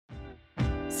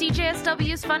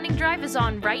CJSW's funding drive is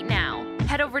on right now.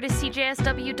 Head over to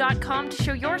cjsw.com to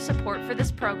show your support for this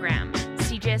program.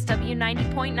 CJSW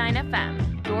 90.9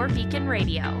 FM, your beacon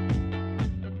radio.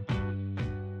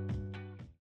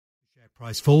 Share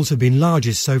price falls have been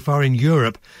largest so far in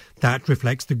Europe. That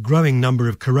reflects the growing number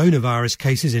of coronavirus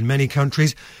cases in many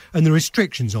countries and the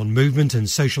restrictions on movement and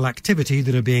social activity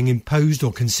that are being imposed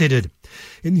or considered.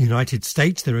 In the United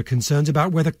States, there are concerns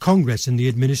about whether Congress and the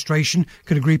administration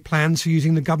can agree plans for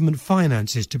using the government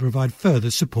finances to provide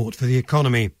further support for the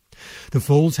economy. The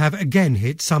falls have again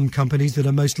hit some companies that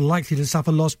are most likely to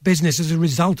suffer lost business as a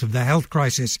result of the health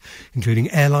crisis,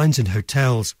 including airlines and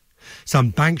hotels. Some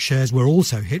bank shares were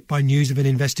also hit by news of an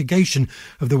investigation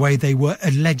of the way they were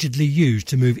allegedly used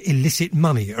to move illicit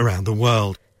money around the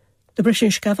world. The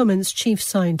British government's chief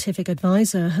scientific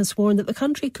advisor has warned that the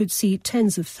country could see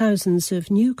tens of thousands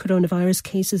of new coronavirus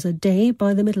cases a day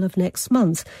by the middle of next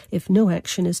month if no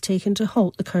action is taken to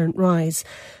halt the current rise.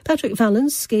 Patrick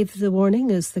Vallance gave the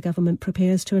warning as the government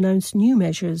prepares to announce new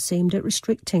measures aimed at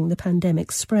restricting the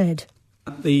pandemic's spread.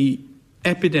 The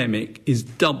epidemic is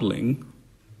doubling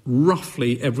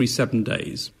roughly every 7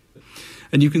 days.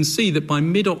 And you can see that by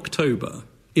mid-October,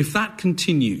 if that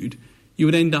continued, you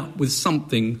would end up with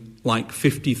something like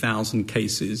 50,000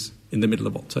 cases in the middle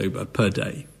of October per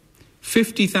day.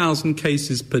 50,000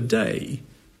 cases per day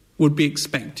would be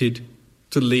expected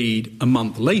to lead a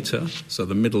month later, so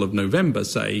the middle of November,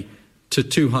 say, to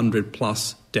 200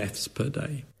 plus deaths per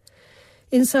day.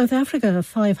 In South Africa,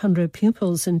 500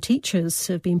 pupils and teachers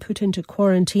have been put into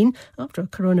quarantine after a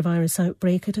coronavirus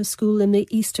outbreak at a school in the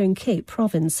Eastern Cape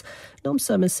province.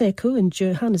 Nomsa Maseko in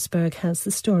Johannesburg has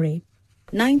the story.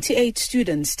 98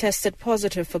 students tested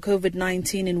positive for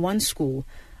COVID-19 in one school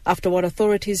after what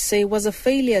authorities say was a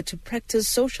failure to practice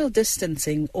social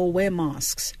distancing or wear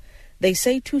masks. They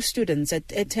say 2 students at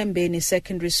Etembeni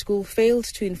Secondary School failed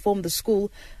to inform the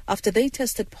school after they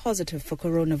tested positive for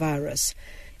coronavirus.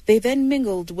 They then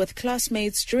mingled with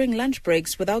classmates during lunch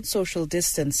breaks without social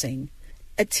distancing.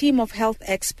 A team of health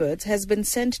experts has been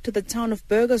sent to the town of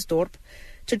Burgersdorp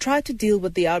to try to deal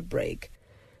with the outbreak.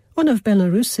 One of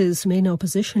Belarus's main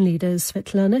opposition leaders,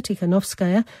 Svetlana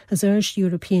Tikhanovskaya, has urged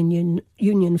European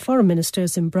Union foreign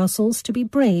ministers in Brussels to be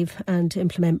brave and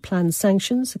implement planned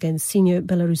sanctions against senior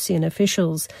Belarusian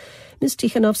officials. Ms.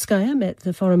 Tikhanovskaya met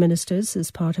the foreign ministers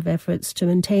as part of efforts to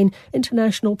maintain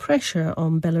international pressure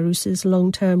on Belarus's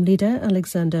long-term leader,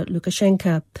 Alexander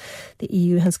Lukashenko. The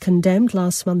EU has condemned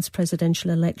last month's presidential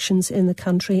elections in the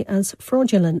country as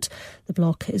fraudulent. The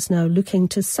bloc is now looking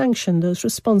to sanction those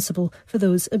responsible for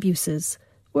those abuses.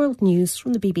 World News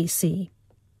from the BBC.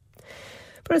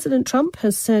 President Trump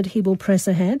has said he will press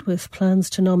ahead with plans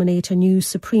to nominate a new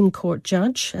Supreme Court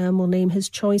judge and will name his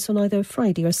choice on either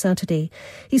Friday or Saturday.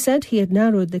 He said he had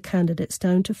narrowed the candidates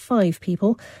down to 5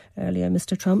 people. Earlier,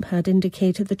 Mr. Trump had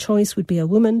indicated the choice would be a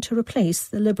woman to replace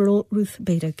the Liberal Ruth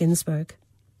Bader Ginsburg.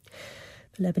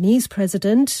 The Lebanese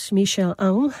President, Michel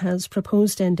Aoun, has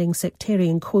proposed ending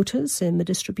sectarian quotas in the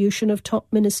distribution of top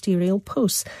ministerial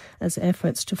posts as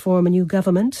efforts to form a new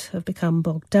government have become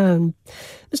bogged down.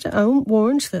 Mr. Aoun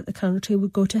warned that the country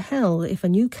would go to hell if a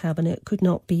new cabinet could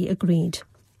not be agreed.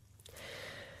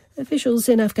 Officials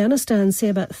in Afghanistan say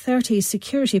about 30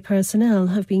 security personnel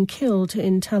have been killed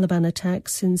in Taliban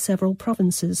attacks in several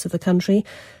provinces of the country.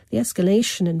 The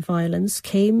escalation in violence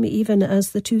came even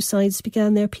as the two sides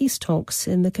began their peace talks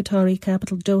in the Qatari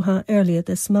capital Doha earlier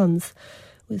this month.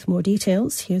 With more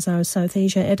details, here's our South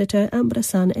Asia editor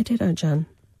Ambrasan Etirajan.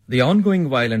 The ongoing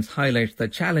violence highlights the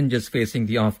challenges facing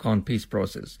the Afghan peace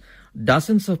process.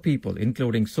 Dozens of people,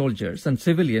 including soldiers and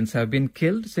civilians, have been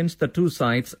killed since the two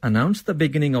sides announced the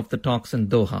beginning of the talks in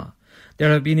Doha.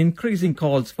 There have been increasing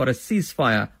calls for a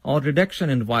ceasefire or reduction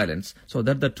in violence so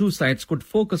that the two sides could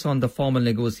focus on the formal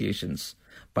negotiations.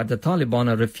 But the Taliban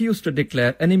have refused to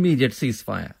declare an immediate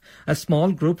ceasefire. A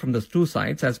small group from the two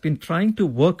sides has been trying to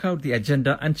work out the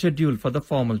agenda and schedule for the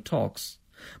formal talks.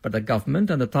 But the government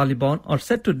and the Taliban are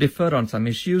set to differ on some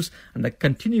issues, and the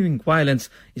continuing violence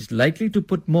is likely to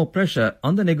put more pressure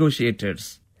on the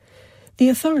negotiators. The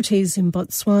authorities in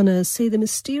Botswana say the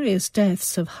mysterious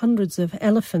deaths of hundreds of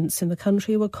elephants in the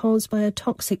country were caused by a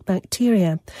toxic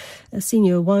bacteria. A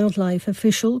senior wildlife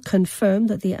official confirmed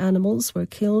that the animals were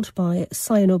killed by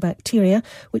cyanobacteria,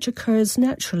 which occurs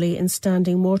naturally in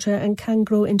standing water and can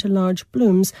grow into large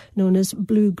blooms known as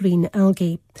blue-green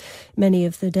algae. Many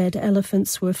of the dead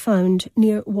elephants were found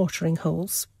near watering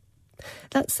holes.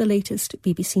 That's the latest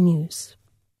BBC News.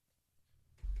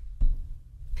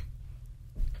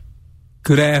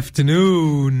 Good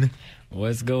afternoon.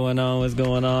 What's going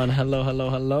on?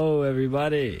 Hello,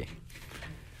 everybody.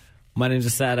 My name is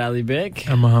Asad Ali Bik.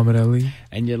 I'm Muhammad Ali.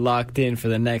 And you're locked in for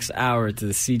the next hour to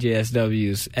the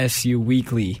CJSW's SU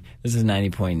Weekly. This is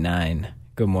 90.9.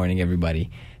 Good morning,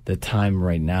 everybody. The time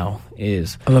right now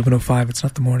is 11:05. It's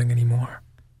not the morning anymore.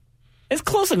 It's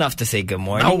close enough to say good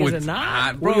morning. No, is it's it not?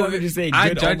 not. Bro, you want me to say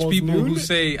good judge people noon? who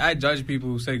say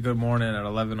good morning at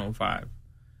 11:05.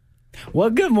 Well,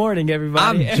 good morning,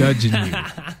 everybody. I'm judging you.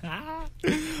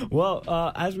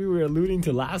 Well, as we were alluding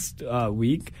to last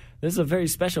week, this is a very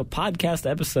special podcast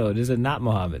episode, is it not,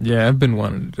 Muhammad? Yeah, I've been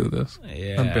wanting to do this.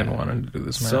 Yeah. I've been wanting to do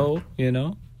this, man. So,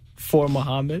 for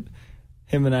Muhammad,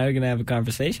 him and I are going to have a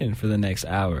conversation for the next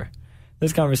hour.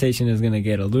 This conversation is going to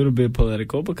get a little bit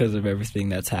political because of everything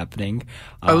that's happening.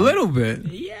 A little bit?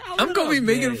 Yeah, I'm going to be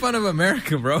making fun of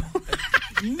America, bro.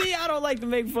 Me, I don't like to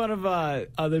make fun of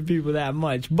other people that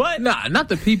much. But Nah, not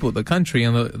the people, the country,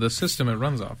 and the system it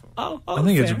runs off of. Oh, I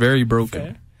think fair, it's very broken.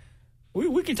 Fair.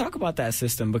 We can talk about that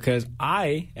system because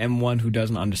I am one who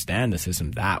doesn't understand the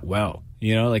system that well.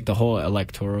 Like the whole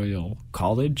electoral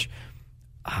college.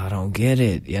 I don't get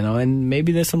it, and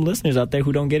maybe there's some listeners out there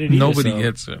who don't get it either. Nobody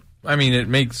gets it. I mean, it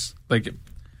makes,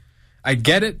 I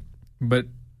get it, but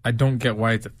I don't get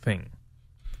why it's a thing.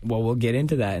 Well, we'll get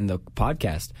into that in the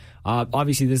podcast.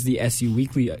 Obviously, this is the SU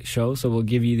Weekly show, so we'll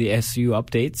give you the SU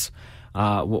updates.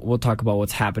 We'll talk about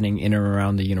what's happening in and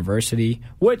around the university,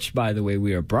 which, by the way,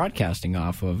 we are broadcasting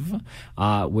off of,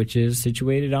 which is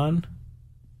situated on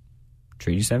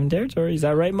Treaty 7 territory. Is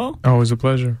that right, Mo? Always a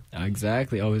pleasure.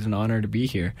 Exactly. Always an honor to be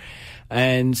here.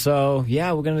 And so,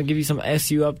 yeah, we're going to give you some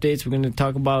SU updates. We're going to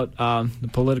talk about the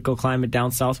political climate down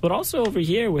south, but also over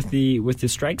here with the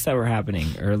strikes that were happening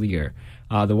earlier.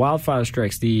 The wildfire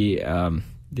strikes, the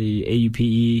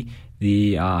AUPE,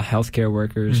 the healthcare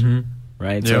workers,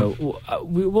 right? Yep. So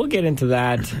we'll get into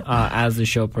that as the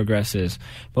show progresses.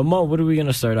 But Mo, what are we going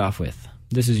to start off with?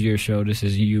 This is your show. This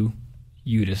is you.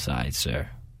 You decide, sir.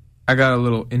 I got a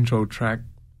little intro track.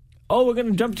 Oh, we're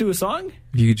going to jump to a song?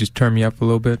 If you could just turn me up a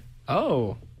little bit.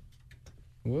 Oh.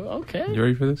 Well, okay. You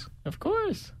ready for this? Of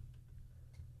course.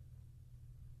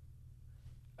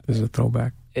 This is a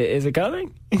throwback. Is it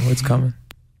coming? Oh, it's coming.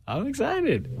 I'm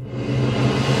excited.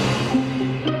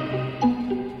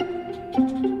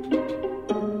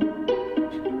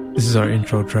 This is our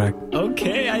intro track.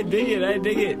 Okay, I dig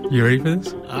it. You ready for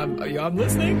this? I'm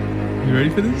listening. You ready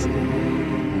for this?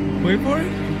 Wait for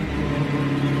it.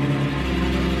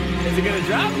 Is it going to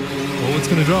drop? Oh, it's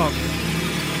going to drop.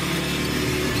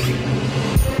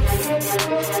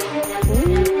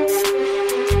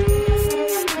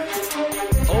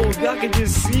 Oh, y'all can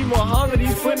just see Muhammad.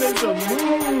 He's putting in some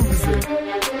moves.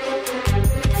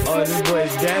 Oh, this boy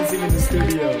is dancing in the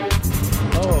studio.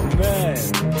 Oh, man.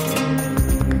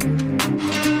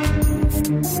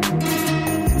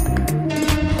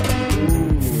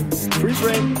 Ooh. Free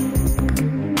frame.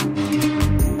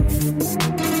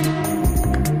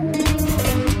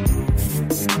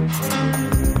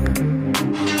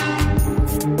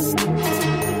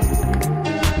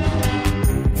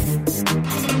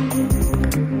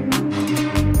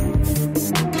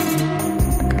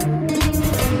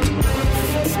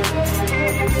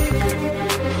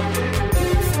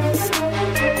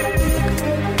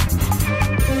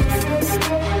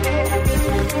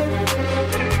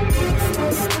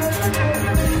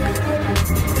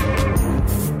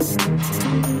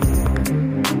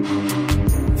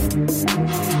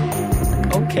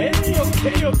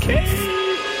 Okay.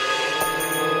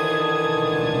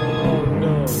 Oh,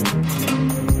 no.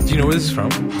 Do you know where this is from?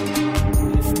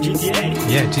 GTA?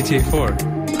 Yeah, GTA 4.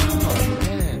 Oh,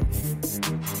 man.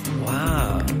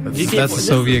 Wow. That's the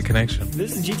Soviet connection.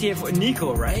 This is GTA 4.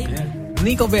 Nico, right? Yeah.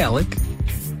 Nico Bellic.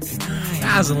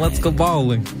 Nice. And let's go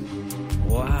bowling.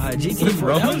 Wow. GTA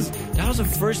 4. That was the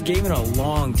first game in a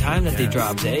long time that they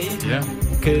dropped, eh? Yeah.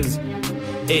 Because,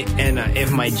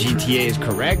 if my GTA is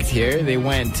correct here, they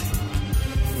went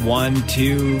 1,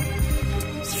 2,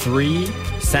 3,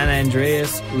 San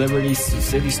Andreas, Liberty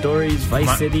City Stories,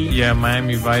 Vice City. Yeah,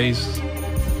 Miami Vice.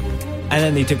 And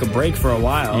then they took a break for a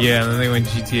while. Yeah, and then they went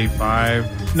GTA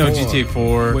 5. No, 4, GTA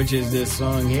 4. Which is this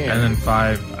song here. And then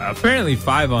 5. Apparently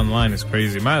 5 online is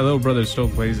crazy. My little brother still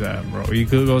plays that, bro. He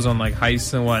goes on like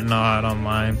heists and whatnot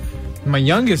online. My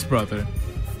youngest brother,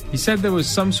 he said there was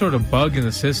some sort of bug in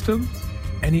the system.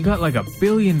 And he got like $1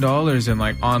 billion in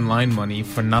like online money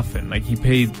for nothing. Like he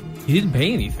didn't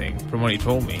pay anything from what he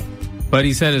told me. But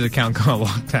he said his account got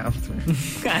locked out.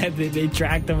 They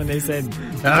tracked him and they said,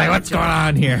 like, what's going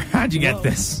on here? How'd you get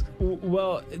this?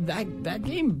 Well, that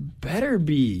game better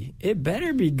be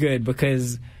good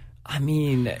because, I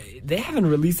mean, they haven't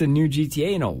released a new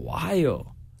GTA in a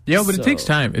while. Yeah, but it takes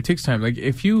time. It takes time. Like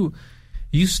if you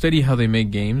study how they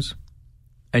make games,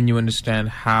 and you understand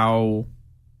how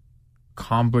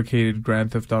complicated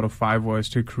Grand Theft Auto 5 was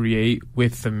to create,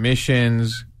 with the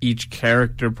missions, each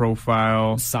character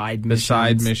profile, the side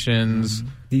missions,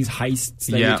 these heists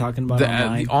that you're talking about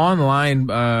online. The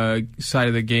online side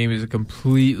of the game is a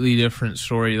completely different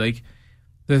story. Like,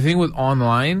 the thing with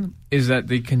online is that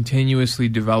they continuously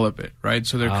develop it, right?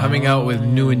 So they're coming out with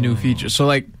new features. So,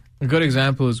 like, a good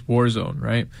example is Warzone,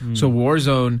 right? So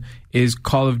Warzone is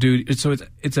Call of Duty. So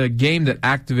it's a game that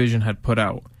Activision had put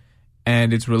out,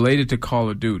 and it's related to Call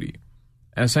of Duty.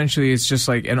 And essentially, it's just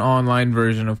like an online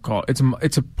version of Call.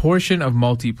 It's a portion of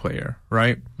multiplayer,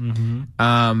 right?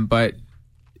 But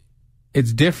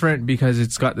it's different because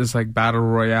it's got this like battle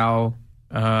royale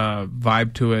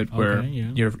vibe to it, where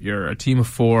you're a team of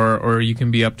 4, or you can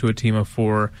be up to a team of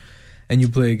 4, and you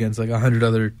play against like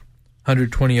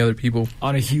 120 other people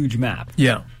on a huge map.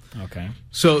 Yeah. Okay.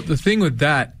 So the thing with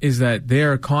that is that they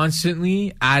are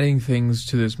constantly adding things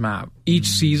to this map each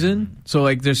season. So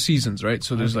like there's seasons, right?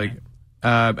 So there's like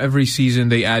every season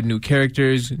they add new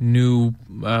characters, new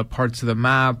parts of the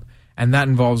map, and that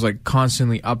involves like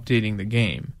constantly updating the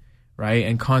game, right?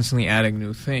 And constantly adding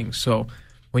new things. So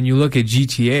when you look at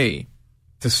GTA,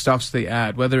 the stuffs they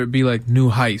add, whether it be like new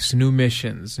heists, new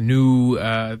missions, new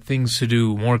things to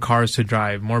do, more cars to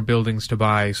drive, more buildings to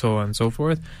buy, so on and so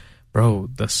forth, bro,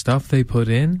 the stuff they put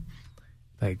in,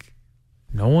 like,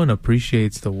 no one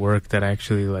appreciates the work that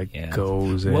actually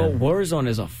goes in. Well, Warzone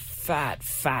is a fat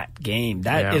game.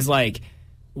 That is like,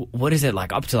 what is it,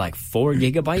 like up to like 4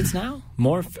 gigabytes now?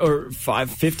 More, or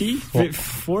 550,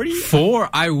 40? 4?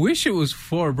 I wish it was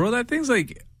 4, bro. That thing's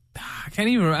like, I can't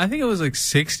even remember. I think it was like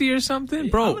 60 or something,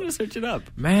 bro. I'm gonna search it up,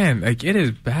 man. Like, it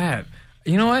is bad.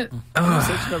 You know what? I'm gonna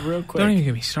search it up real quick. Don't even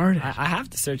get me started. I have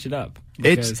to search it up.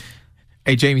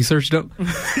 Hey, Jamie, search it up.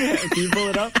 Can you pull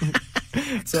it up?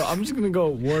 So I'm just gonna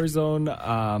go Warzone.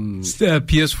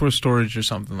 PS4 storage or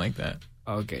something like that.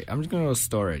 Okay, I'm just gonna go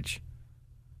storage.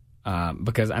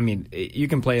 Because I mean, you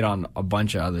can play it on a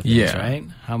bunch of other things, right?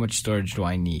 How much storage do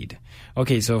I need?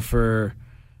 Okay, so for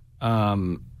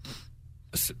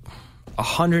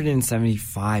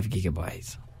 175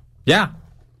 gigabytes. Yeah,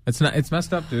 it's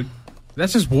messed up, dude.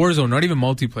 That's just Warzone, not even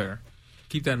multiplayer.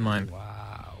 Keep that in mind. Wow.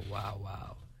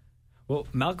 Well,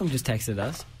 Malcolm just texted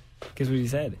us. Guess what he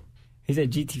said? He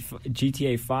said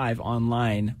GTA 5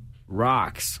 online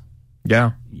rocks.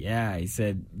 Yeah. Yeah, he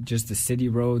said just the city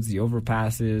roads, the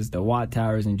overpasses, the watt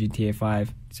towers in GTA 5.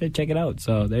 He said check it out.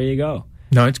 So there you go.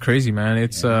 No, it's crazy, man.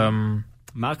 It's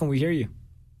Malcolm, we hear you.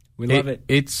 We love it.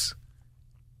 It's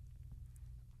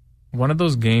one of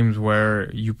those games where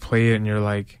you play it and you're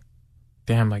like,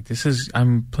 damn, like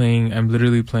I'm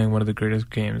literally playing one of the greatest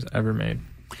games ever made.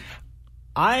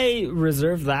 I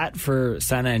reserve that for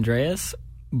San Andreas,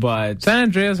 but San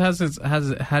Andreas has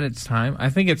had its time. I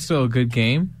think it's still a good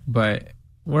game, but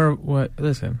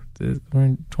listen, we're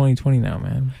in 2020 now,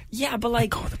 man. Yeah, but like,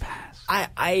 go the past.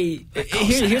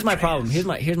 Here's my problem.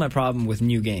 Here's my problem with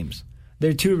new games.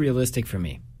 They're too realistic for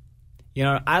me. You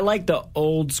know, I like the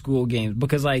old school games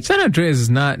because like San Andreas is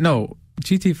not. No,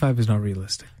 GTA 5 is not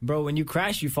realistic, bro. When you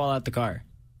crash, you fall out the car.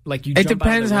 Like you. It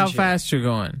depends how fast you're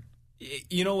going.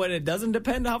 You know what? It doesn't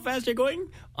depend how fast you're going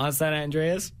on San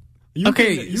Andreas.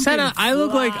 I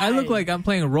look like I'm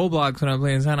playing Roblox when I'm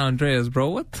playing San Andreas, bro.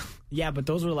 What? Yeah, but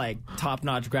those were like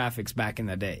top-notch graphics back in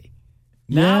the day.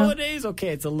 Yeah. Nowadays, okay,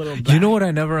 it's a little bad. You know what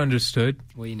I never understood?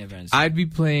 Well, you never understood. I'd be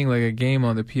playing like a game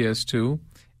on the PS2,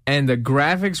 and the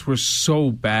graphics were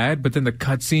so bad, but then the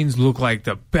cutscenes look like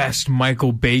the best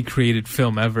Michael Bay created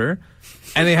film ever,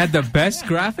 and they had the best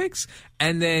graphics,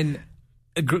 and then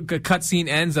a cutscene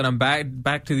ends and I'm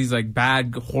back to these like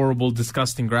bad, horrible,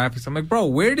 disgusting graphics. I'm like, bro,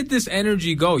 where did this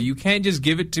energy go? You can't just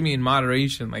give it to me in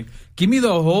moderation. Like, give me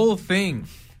the whole thing.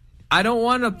 I don't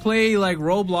want to play like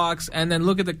Roblox and then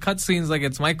look at the cutscenes like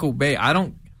it's Michael Bay.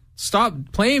 Stop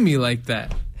playing me like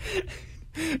that.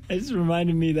 It just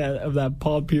reminded me of that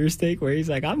Paul Pierce take where he's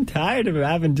like, I'm tired of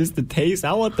having just the taste.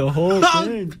 I want the whole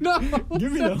thing. No.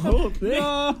 Give me the whole thing.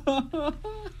 No.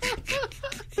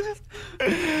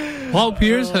 Paul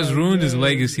Pierce has ruined his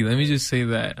legacy. Let me just say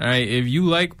that. All right, if you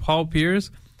like Paul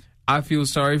Pierce, I feel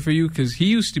sorry for you because he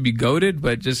used to be goated,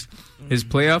 but just his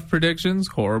playoff predictions,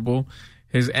 horrible.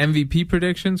 His MVP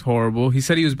predictions, horrible. He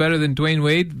said he was better than Dwayne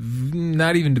Wade.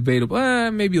 Not even debatable.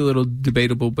 Maybe a little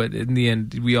debatable, but in the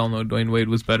end, we all know Dwayne Wade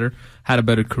was better, had a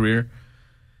better career.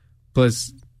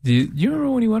 Plus, do you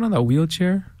remember when he went on that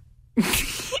wheelchair?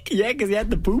 Yeah, because he had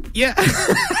the poop? Yeah.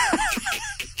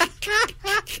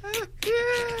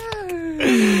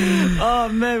 Oh,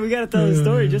 man, we got to tell the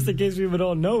story just in case people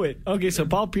don't know it. Okay, so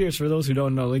Paul Pierce, for those who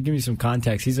don't know, give me some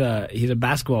context. He's a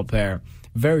basketball player,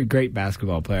 very great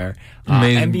basketball player,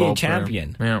 NBA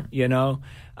champion. Yeah. You know,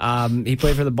 he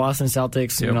played for the Boston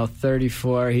Celtics. Yep. You know,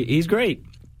 34. He's great.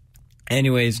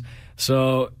 Anyways,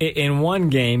 so in one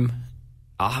game,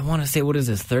 I want to say, what is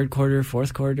this, third quarter,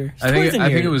 fourth quarter? I think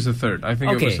it was the third.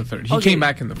 It was the third. He came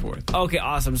back in the fourth. Okay,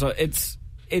 awesome. So it's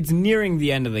nearing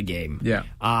the end of the game. Yeah.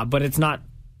 But it's not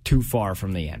too far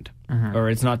from the end. Or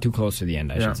it's not too close to the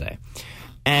end, I should say.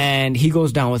 And he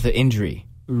goes down with an injury.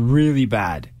 Really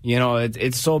bad. You know,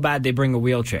 it's so bad they bring a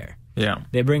wheelchair. Yeah.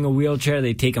 They bring a wheelchair,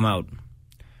 they take him out.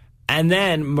 And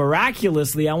then,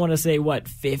 miraculously, I want to say,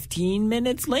 15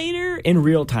 minutes later? In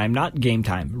real time, not game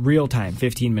time. Real time,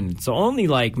 15 minutes. So only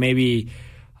maybe,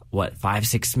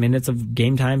 5-6 minutes of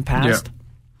game time passed?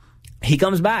 Yeah. He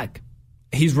comes back.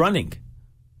 He's running.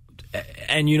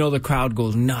 And you know the crowd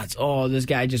goes nuts. Oh, this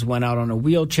guy just went out on a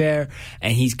wheelchair,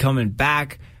 and he's coming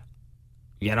back,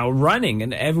 running.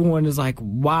 And everyone is like,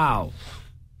 wow,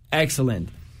 excellent.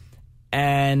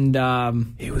 And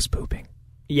he was pooping.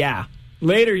 Yeah.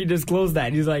 Later, he disclosed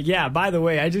that. He's like, yeah, by the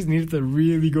way, I just needed to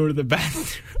really go to the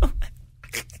bathroom.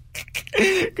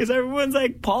 Because everyone's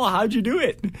like, Paul, how'd you do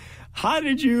it? How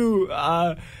did you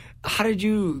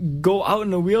go out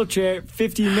in a wheelchair,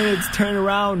 15 minutes, turn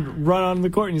around, run on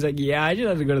the court? And he's like, yeah, I just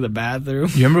had to go to the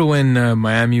bathroom. You remember when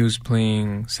Miami was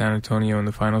playing San Antonio in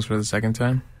the finals for the second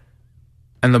time?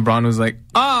 And LeBron was like,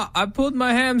 I pulled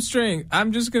my hamstring.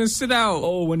 I'm just going to sit out.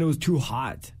 Oh, when it was too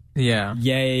hot. Yeah.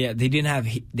 Yeah. They didn't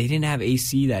have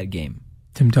AC that game.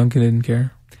 Tim Duncan didn't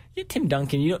care. Yeah, Tim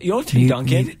Duncan. You know Tim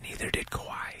Duncan? Neither did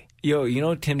Kawhi. Yo, you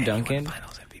know Tim Duncan?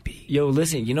 Finals MVP. Yo,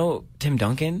 listen, you know Tim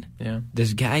Duncan? Yeah.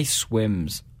 This guy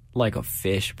swims like a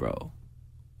fish, bro.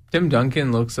 Tim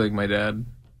Duncan looks like my dad.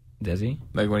 Does he?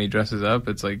 Like when he dresses up,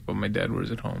 it's like what my dad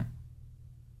wears at home.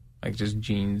 Like just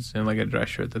jeans and like a dress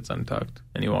shirt that's untucked.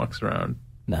 And he walks around.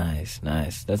 Nice.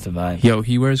 That's the vibe. Yo,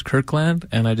 he wears Kirkland,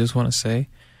 and I just want to say,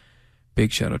 big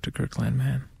shout out to Kirkland,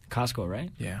 man. Costco, right?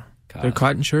 Yeah. Costco. Their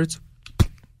cotton shirts.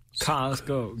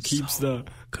 Costco keeps the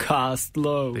cost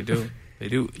low. They do.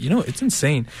 You know, it's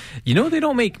insane. You know they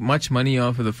don't make much money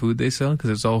off of the food they sell because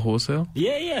it's all wholesale?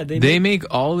 Yeah. They make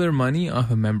all their money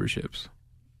off of memberships.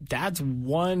 That's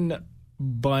one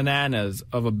bananas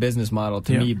of a business model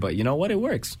to me, but you know what? It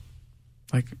works.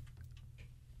 Like,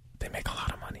 they make a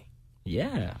lot of money.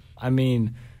 Yeah. I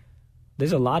mean,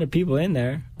 there's a lot of people in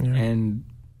there, and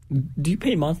do you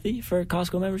pay monthly for a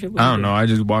Costco membership? I don't know. I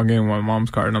just walk in with my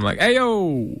mom's card and I'm like, hey,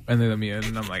 yo! And they let me in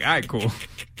and I'm like, all right, cool.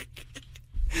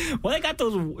 Well, I got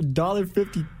those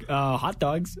 $1.50 hot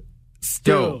dogs.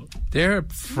 Still. Yo, they're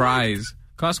fries.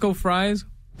 Costco fries.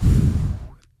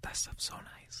 That stuff's so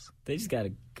nice. They just got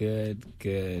a good.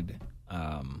 You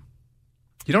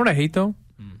know what I hate though?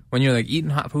 When you're like eating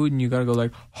hot food and you gotta go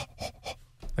like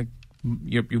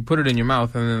you put it in your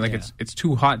mouth and then like it's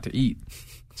too hot to eat.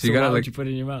 So you gotta why would you put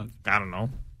it in your mouth? I don't know.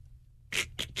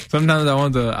 Sometimes I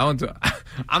want to.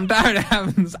 I'm tired of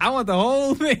having this. I want the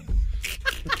whole thing.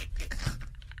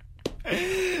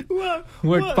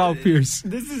 What Paul Pierce?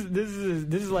 This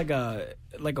is like a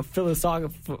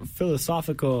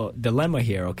philosophical dilemma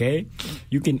here. Okay,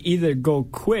 you can either go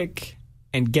quick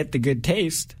and get the good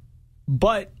taste,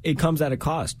 but it comes at a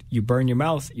cost. You burn your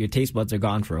mouth, your taste buds are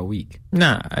gone for a week.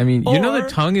 Nah, I mean, you know the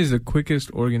tongue is the quickest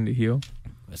organ to heal.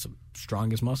 It's the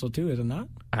strongest muscle too, is it not?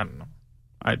 I don't know.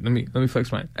 All right, let me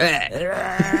flex mine.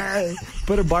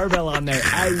 Put a barbell on there.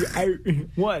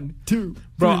 1, 2,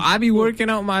 bro. 3, I be working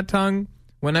out my tongue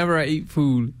whenever I eat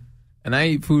food, and I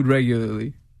eat food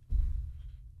regularly.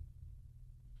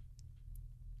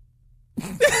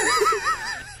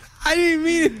 I didn't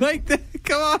mean it like that.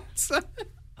 Come on, son.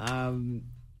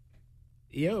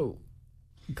 Yo,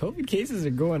 COVID cases are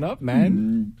going up,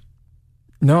 man.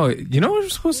 No, you know what we're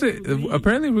supposed to?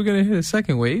 Apparently, we're gonna hit a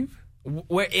second wave.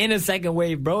 We're in a second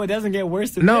wave, bro. It doesn't get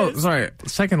worse than this. Sorry,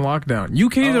 second lockdown.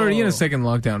 UK's already in a second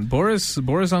lockdown. Boris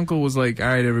uncle was like, all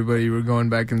right, everybody, we're going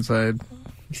back inside.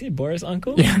 You say Boris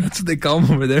uncle? Yeah, that's what they call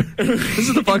him over there. This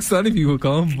is the Pakistani people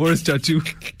call him Boris Chachu.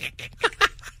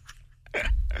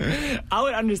 I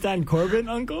would understand Corbyn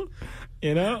uncle,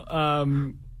 you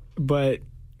know, but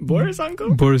Boris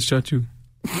uncle? Boris Chachu.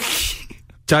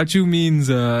 Chachu means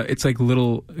it's like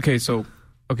little. Okay,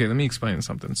 let me explain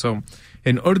something. So,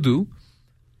 in Urdu,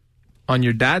 on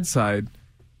your dad's side,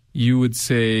 you would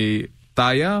say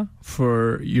Taya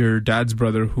for your dad's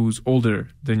brother who's older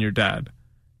than your dad.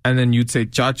 And then you'd say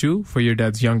Chachu for your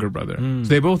dad's younger brother. So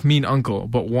they both mean uncle,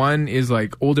 but one is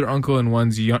like older uncle and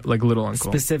one's like little uncle.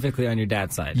 Specifically on your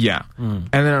dad's side. Yeah. And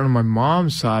then on my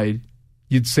mom's side,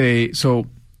 you'd say, so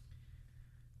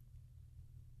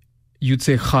you'd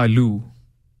say khalu.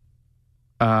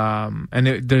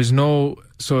 And there's no...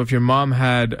 So if your mom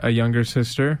had a younger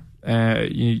sister,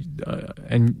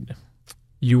 and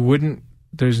you wouldn't...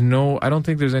 There's no... I don't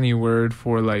think there's any word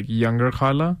for like younger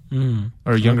khala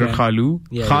or younger khalu.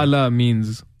 Yeah, Khala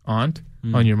means aunt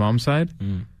on your mom's side.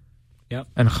 Yep.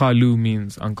 And khalu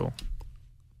means uncle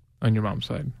on your mom's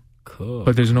side. Cool.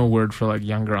 But there's no word for like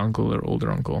younger uncle or older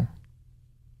uncle.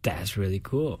 That's really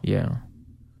cool. Yeah.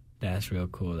 That's real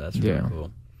cool. That's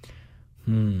real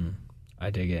cool. I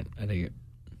dig it.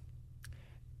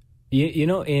 You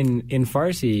know, in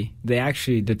Farsi, they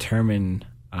actually determine,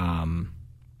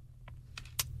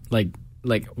 like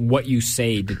what you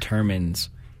say determines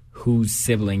whose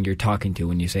sibling you're talking to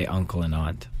when you say uncle and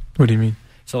aunt. What do you mean?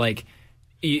 So, like,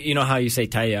 you know how you say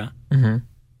Taya? Mm-hmm.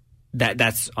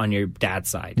 That's on your dad's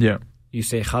side. Yeah. You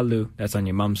say Khalu, that's on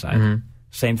your mom's side.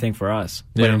 Same thing for us.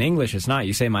 But in English, it's not.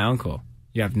 You say my uncle.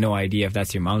 You have no idea if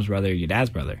that's your mom's brother or your dad's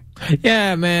brother.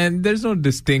 Yeah, man. There's no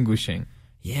distinguishing.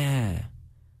 Yeah.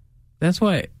 That's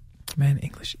why, man,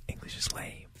 English is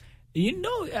lame. You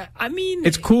know, I mean...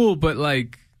 It's cool, but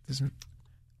like,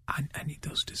 I need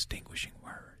those distinguishing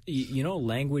words. You know,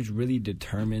 language really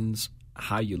determines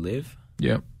how you live.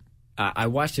 Yep. I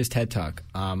watched this TED Talk,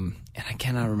 and I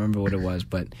cannot remember what it was,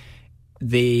 but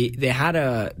they had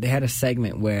a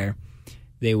segment where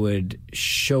they would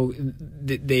show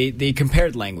they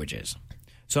compared languages.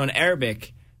 So in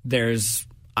Arabic, there's,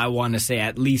 I want to say,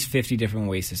 at least 50 different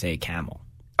ways to say camel.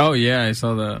 Oh yeah, I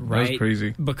saw that. Right? That was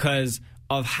crazy Because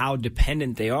of how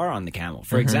dependent they are on the camel.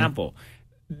 For example,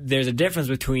 there's a difference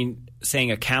between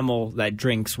saying a camel that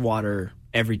drinks water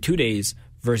every 2 days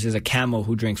versus a camel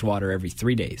who drinks water every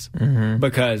 3 days.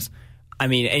 Because, I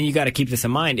mean, and you got to keep this in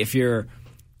mind, if you're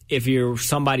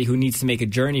somebody who needs to make a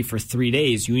journey for 3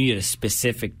 days, you need a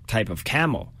specific type of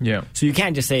camel. Yeah. So you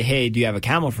can't just say, hey, do you have a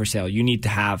camel for sale? You need to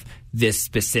have this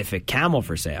specific camel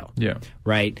for sale. Yeah.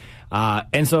 Right?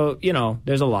 And so, you know,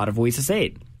 there's a lot of ways to say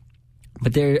it.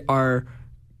 But there are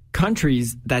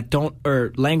countries that don't,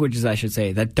 or languages, I should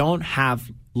say, that don't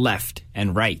have left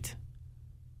and right.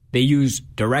 They use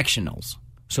directionals.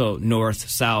 So north,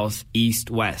 south,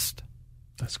 east, west.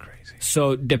 That's crazy.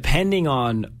 So depending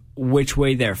on which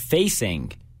way they're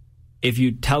facing, if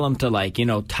you tell them to, like, you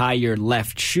know, tie your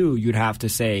left shoe, you'd have to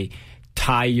say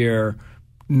tie your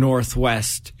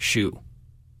northwest shoe,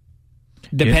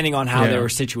 depending on how they were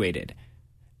situated.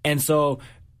 And so,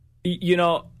 you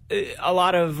know, a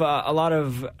lot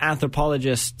of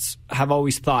anthropologists have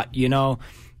always thought, you know,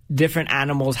 different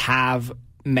animals have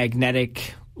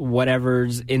magnetic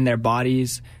whatevers in their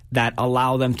bodies that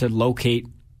allow them to locate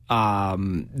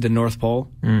the North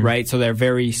Pole, right? So they're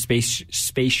very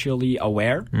spatially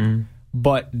aware.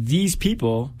 But these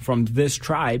people from this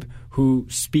tribe who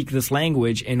speak this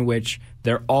language in which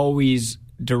they're always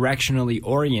directionally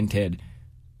oriented,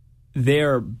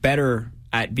 they're better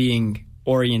at being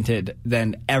oriented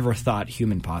than ever thought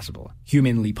humanly possible.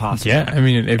 Yeah, I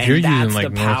mean, if you're using like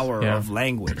the power of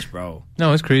language, bro.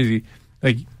 No, it's crazy.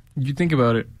 Like, you think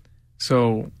about it.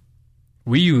 So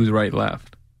we use right,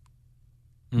 left.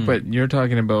 But you're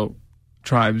talking about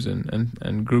tribes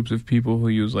and groups of people who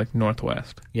use like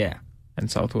northwest. Yeah. And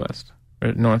southwest.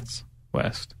 Or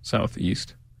northwest,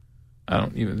 southeast. I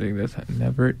don't even think that's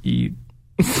never eat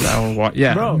sour water.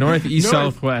 Yeah, bro, northeast,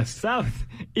 southwest. South,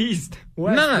 east,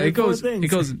 west. No, it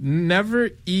goes never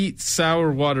eat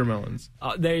sour watermelons.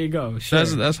 There you go. Sure.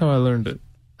 That's how I learned it.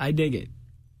 I dig it.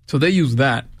 So they use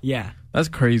that. Yeah. That's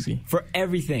crazy. For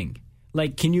everything.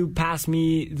 Like, can you pass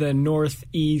me the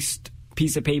northeast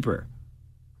piece of paper?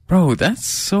 Bro, that's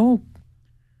so...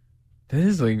 That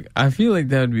is like... I feel like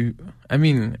that would be... I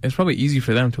mean, it's probably easy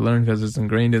for them to learn because it's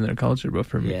ingrained in their culture, but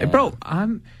for me... Yeah. Bro,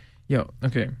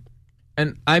 okay.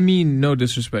 And I mean no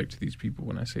disrespect to these people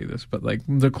when I say this, but like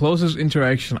the closest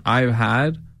interaction I've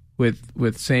had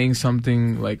with saying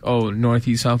something like, oh,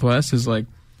 northeast, southwest is like...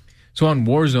 So on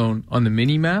Warzone, on the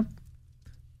mini-map,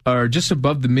 or just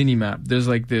above the mini-map, there's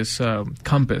like this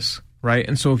compass, right?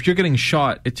 And so if you're getting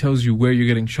shot, it tells you where you're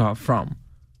getting shot from.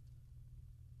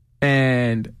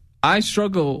 And I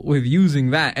struggle with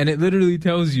using that, and it literally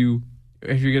tells you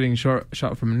if you're getting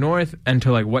shot from north and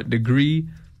to like what degree,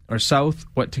 or south,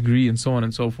 what degree, and so on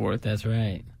and so forth. That's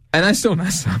right. And I still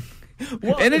mess up.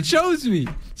 And it shows me.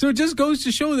 So it just goes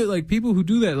to show that like people who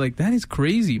do that, like that is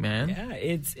crazy, man. Yeah,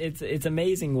 it's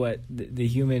amazing what the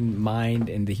human mind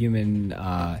and the human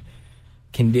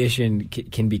condition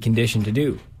can be conditioned to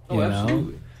do. You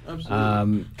know?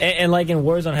 Absolutely. And like in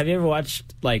Warzone, have you ever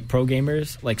watched like pro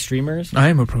gamers, like streamers? I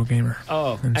am a pro gamer.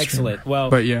 Oh, excellent. Streamer.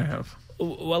 Well, but yeah, I have.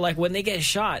 Well, like when they get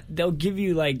shot, they'll give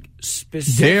you like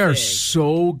specific. They are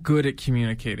so good at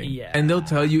communicating. Yeah. And they'll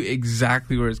tell you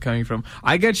exactly where it's coming from.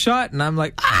 I get shot and I'm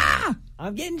like,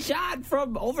 I'm getting shot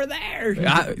from over there.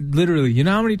 Literally, you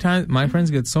know how many times my friends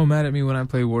get so mad at me when I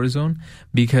play Warzone?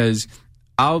 Because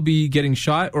I'll be getting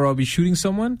shot or I'll be shooting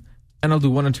someone and I'll do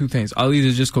one or two things. I'll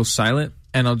either just go silent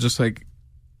and I'll just like,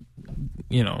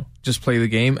 just play the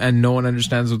game and no one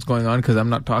understands what's going on because I'm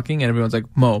not talking and everyone's like,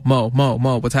 Mo,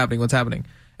 what's happening?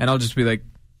 And I'll just be like,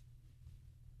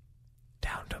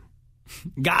 downed him.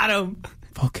 Got him.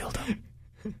 Full killed him.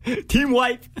 Team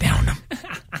wipe. Downed him.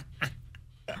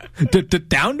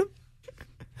 Downed him?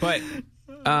 But,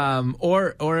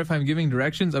 or if I'm giving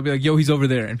directions, I'll be like, yo, he's over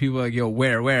there. And people are like, yo,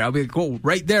 where? I'll be like, go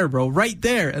right there, bro, right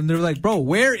there. And they're like, bro,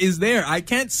 where is there? I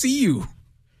can't see you.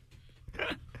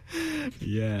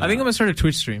 Yeah, I think I'm gonna start a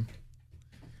Twitch stream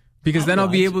because then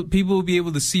people will be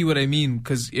able to see what I mean.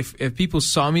 Because if people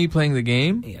saw me playing the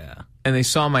game, and they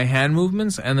saw my hand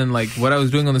movements and then like what I was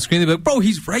doing on the screen, they'd be like, "Bro,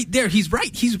 he's right there. He's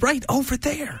right over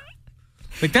there."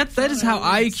 Like that is how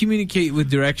I communicate with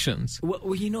directions. Well,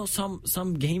 some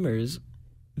gamers,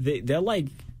 they're like,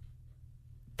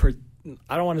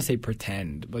 I don't want to say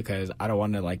pretend because I don't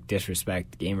want to like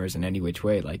disrespect gamers in any which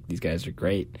way. Like these guys are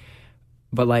great,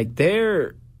 but like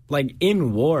they're. Like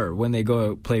in war, when they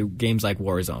go play games like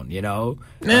Warzone,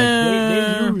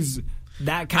 they use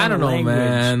that kind of language. I don't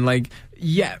know, man. Like,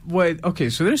 yeah, okay,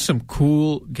 so there's some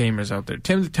cool gamers out there.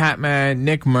 Tim the Tatman,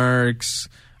 Nick Merckx,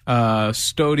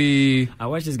 Stody. I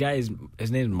watched this guy, his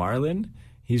name is Marlon.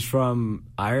 He's from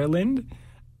Ireland,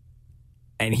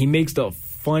 and he makes the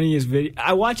funniest video.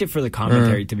 I watch it for the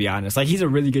commentary, to be honest. Like, he's a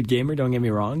really good gamer, don't get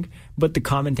me wrong, but the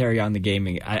commentary on the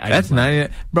gaming, that's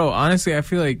 90. Bro, honestly, I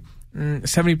feel like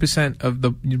 70% of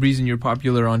the reason you're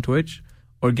popular on Twitch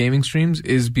or gaming streams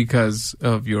is because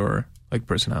of your like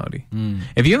personality.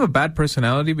 If you have a bad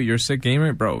personality but you're a sick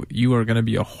gamer, bro, you are gonna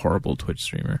be a horrible Twitch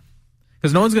streamer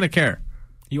because no one's gonna care.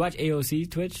 You watch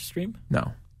AOC Twitch stream?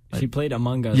 No, she played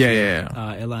Among Us. Yeah.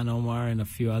 Ilan Omar and a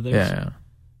few others.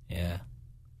 Yeah.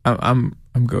 I'm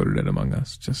goated at Among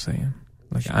Us. Just saying.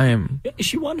 Like I am.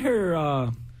 She won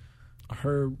her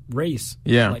race.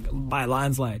 Yeah. Like by a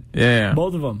landslide. Yeah.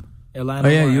 Both of them.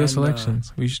 U.S.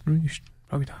 elections. We should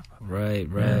probably talk about that.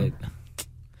 Right. Yeah.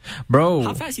 Bro.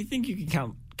 How fast do you think you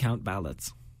can count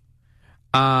ballots?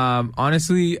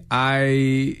 Honestly,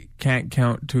 I can't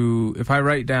count to... If I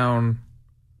write down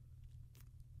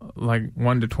like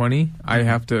 1 to 20, I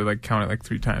have to like count it like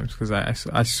 3 times because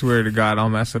I swear to God I'll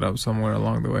mess it up somewhere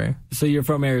along the way. So you're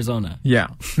from Arizona? Yeah.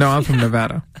 No, I'm from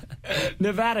Nevada.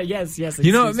 Nevada, yes.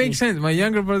 It makes sense. My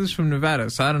younger brother's from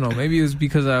Nevada, so I don't know. Maybe it was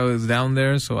because I was down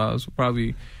there, so I was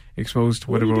probably exposed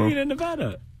to whatever. What are you doing in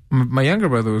Nevada? My younger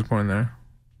brother was born there.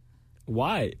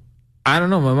 Why? I don't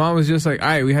know. My mom was just like, all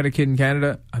right, we had a kid in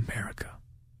Canada, America.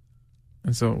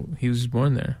 And so he was just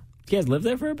born there. You guys lived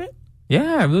there for a bit?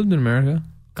 Yeah, I've lived in America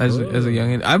as a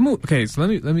youngin'. I moved. Okay, so let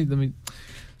me.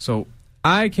 So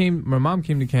my mom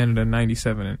came to Canada in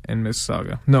 97 in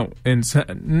Mississauga. No,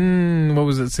 what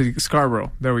was that city?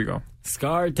 Scarborough. There we go.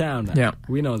 Scartown. Yeah.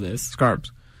 We know this.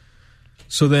 Scarbs.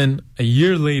 So then a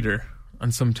year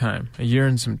and some time,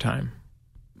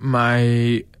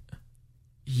 my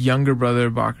younger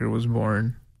brother Bacher was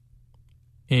born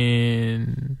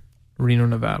in Reno,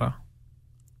 Nevada.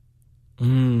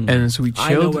 And so we chilled.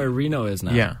 I know where Reno is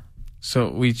now. Yeah. So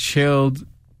we chilled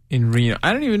in Reno.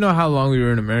 I don't even know how long we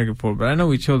were in America for, but I know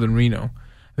we chilled in Reno.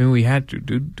 I mean, we had to.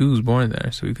 Dude was born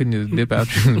there, so we couldn't just dip out.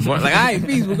 Like, all right,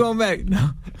 peace, we're going back.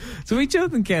 No. So we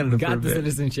chilled in Canada for a bit. Got the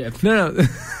citizenship. No.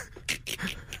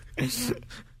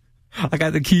 I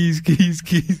got the keys.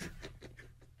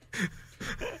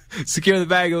 Secure the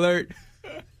bag alert.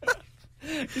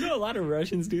 You know a lot of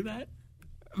Russians do that?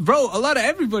 Bro, a lot of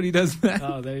everybody does that.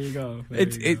 Oh, there you go.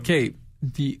 Okay,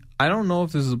 I don't know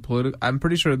if this is I'm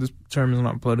pretty sure this term is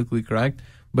not politically correct,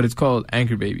 but it's called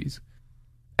anchor babies.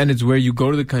 And it's where you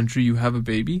go to the country, you have a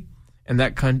baby, and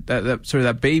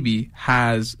that baby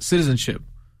has citizenship.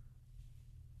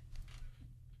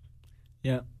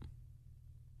 Yeah.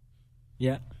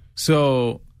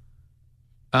 So,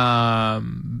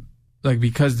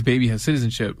 because the baby has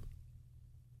citizenship,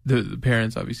 the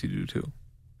parents obviously do too.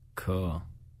 Cool.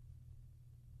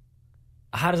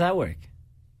 How does that work?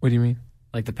 What do you mean?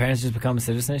 Like the parents just become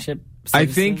citizenship? I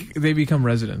think they become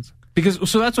residents.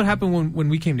 So that's what happened when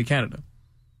we came to Canada.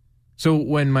 So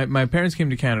when my parents came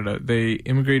to Canada, they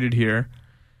immigrated here,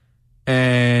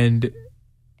 and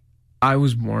I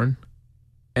was born,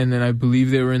 and then I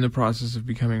believe they were in the process of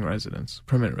becoming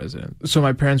permanent residents. So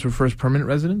my parents were first permanent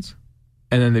residents,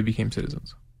 and then they became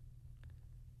citizens.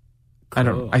 Cool. I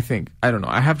don't know.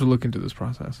 I have to look into this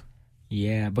process.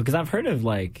 Yeah, because I've heard of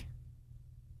like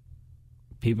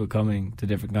people coming to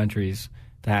different countries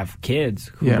to have kids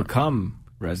who become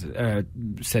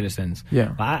citizens.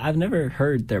 Yeah. But I've never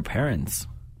heard their parents.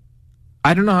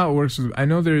 I don't know how it works. I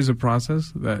know there is a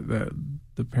process that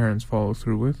the parents follow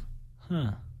through with.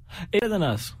 Huh. Better than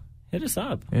us. Hit us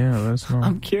up. Yeah, let us know.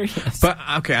 I'm curious. But,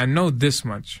 okay, I know this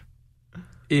much.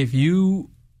 If you,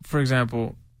 for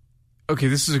example, okay,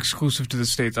 this is exclusive to the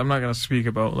States. I'm not going to speak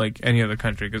about, like, any other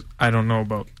country because I don't know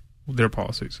about their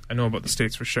policies. I know about the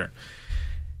States for sure.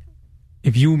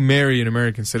 If you marry an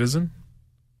American citizen,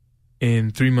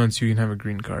 in 3 months you can have a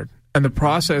green card. And the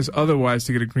process otherwise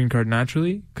to get a green card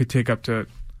naturally could take up to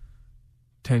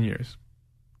 10 years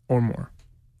or more.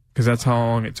 Because that's how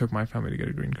long it took my family to get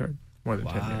a green card. More than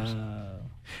 10 years.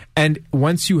 And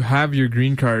once you have your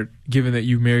green card, given that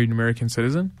you married an American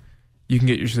citizen, you can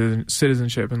get your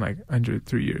citizenship in like under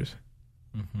 3 years.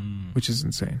 Which is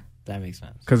insane. That makes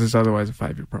sense. Because it's otherwise a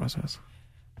 5-year process.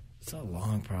 It's a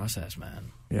long process,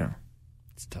 man. Yeah.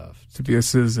 It's tough. To be a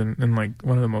citizen in like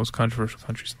one of the most controversial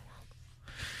countries in the world.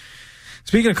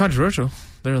 Speaking of controversial,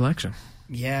 their election.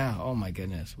 Yeah. Oh my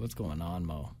goodness. What's going on,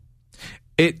 Mo?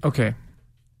 Okay.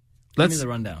 Give me the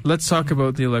rundown. Let's talk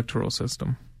about the electoral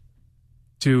system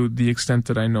to the extent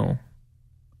that I know.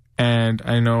 And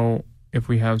I know if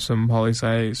we have some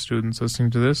poli-sci students listening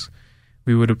to this,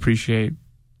 we would appreciate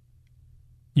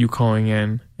you calling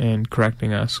in and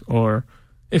correcting us or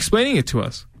explaining it to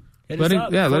us. Let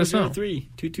us know.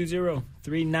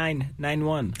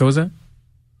 403-220-3991. What was that?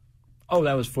 Oh,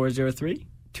 that was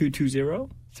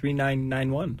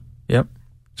 403-220-3991. Yep.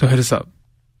 So hit us up.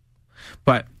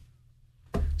 But,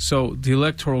 so the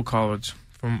Electoral College,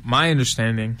 from my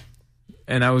understanding,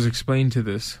 and I was explained to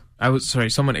this,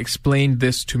 someone explained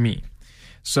this to me.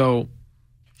 So,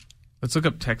 let's look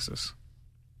up Texas.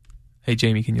 Hey,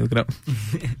 Jamie, can you look it up?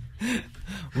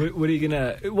 What are you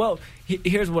going to... Well,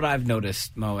 here's what I've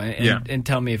noticed, Mo, and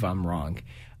tell me if I'm wrong.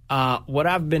 What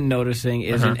I've been noticing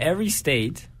is in every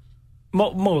state,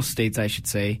 most states, I should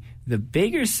say, the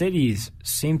bigger cities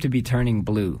seem to be turning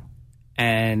blue.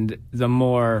 And the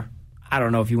more, I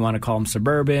don't know if you want to call them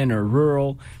suburban or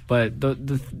rural, but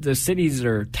the cities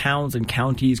or towns and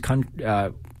counties,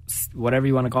 whatever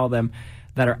you want to call them,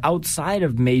 that are outside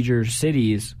of major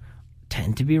cities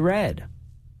tend to be red.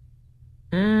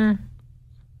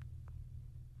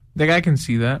 Like, I can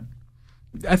see that.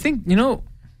 I think,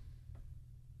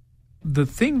 the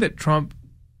thing that Trump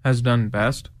has done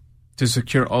best to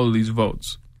secure all of these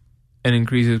votes and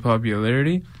increase his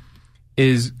popularity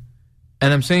is,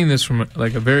 and I'm saying this from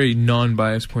like a very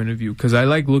non-biased point of view, because I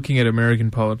like looking at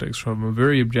American politics from a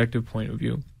very objective point of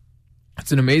view.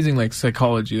 It's an amazing like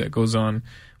psychology that goes on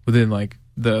within like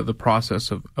the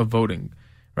process of voting,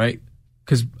 right?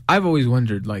 Because I've always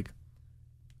wondered, like,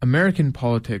 American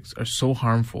politics are so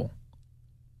harmful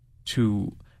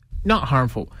to, not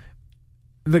harmful,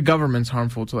 the government's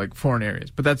harmful to like foreign areas,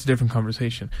 but that's a different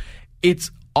conversation. It's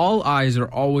all eyes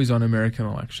are always on American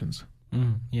elections.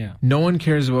 Yeah. No one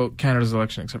cares about Canada's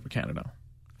election except for Canada.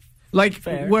 Like,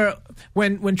 fair. Where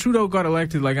when Trudeau got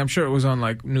elected, like, I'm sure it was on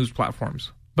like news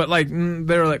platforms, but like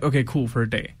they were like, okay, cool for a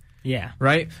day. Yeah.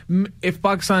 Right? If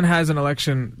Pakistan has an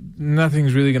election,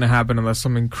 nothing's really going to happen unless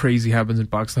something crazy happens in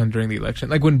Pakistan during the election.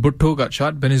 Like when Bhutto got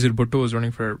shot, Benazir Bhutto was running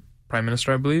for prime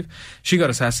minister, I believe. She got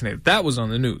assassinated. That was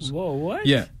on the news. Whoa, what?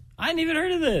 Yeah. I hadn't even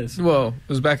heard of this. Well, it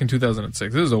was back in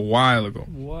 2006. This was a while ago.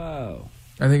 Wow.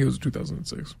 I think it was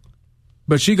 2006.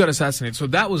 But she got assassinated. So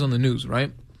that was on the news,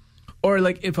 right? Or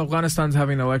like if Afghanistan's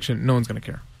having an election, no one's going to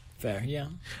care. Fair, yeah.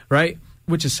 Right?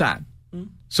 Which is sad.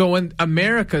 So when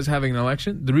America's having an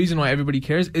election, the reason why everybody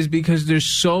cares is because they're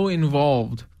so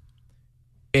involved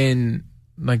in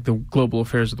like the global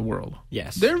affairs of the world.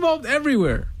 Yes. They're involved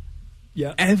everywhere.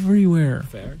 Yeah. Everywhere.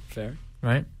 Fair.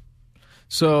 Right?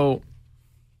 So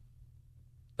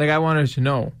like I wanted to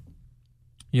know,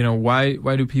 why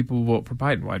do people vote for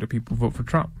Biden? Why do people vote for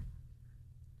Trump?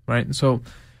 Right? And so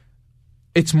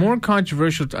it's more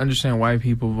controversial to understand why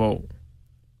people vote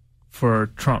for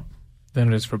Trump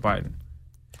than it is for Biden.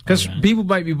 Because people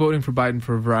might be voting for Biden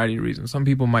for a variety of reasons. Some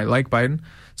people might like Biden.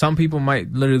 Some people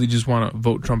might literally just want to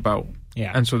vote Trump out.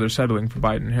 Yeah. And so they're settling for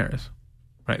Biden and Harris.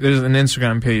 Right? There's an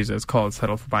Instagram page that's called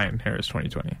Settle for Biden Harris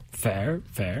 2020. Fair.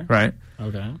 Right?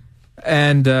 Okay.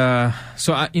 And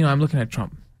so, I'm looking at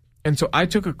Trump. And so I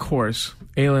took a course,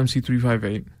 ALMC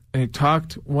 358, and it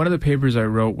talked, one of the papers I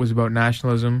wrote was about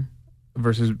nationalism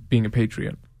versus being a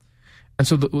patriot. And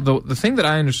so the thing that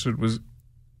I understood was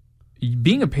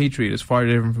being a patriot is far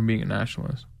different from being a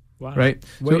nationalist. Wow. Right?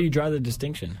 Where do you draw the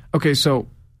distinction? Okay, so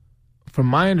from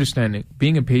my understanding,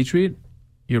 being a patriot,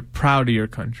 you're proud of your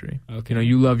country. Okay.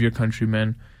 You love your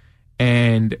countrymen,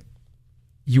 and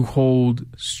you hold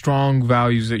strong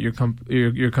values that your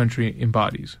country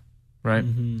embodies, right?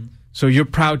 Mm-hmm. So you're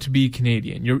proud to be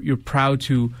Canadian. You're proud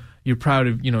of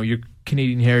your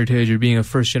Canadian heritage, or being a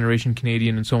first generation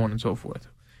Canadian, and so on and so forth.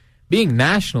 Being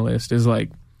nationalist is like,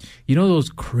 you know those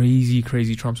crazy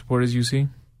Trump supporters you see?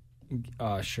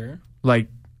 Sure. Like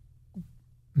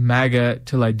MAGA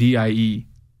till I die.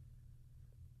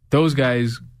 Those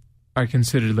guys are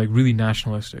considered like really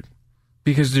nationalistic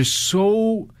because they're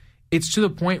so. It's to the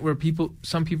point where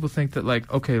some people think that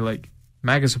like, okay, like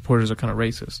MAGA supporters are kind of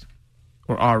racist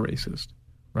or are racist,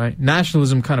 right?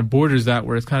 Nationalism kind of borders that,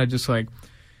 where it's kind of just like,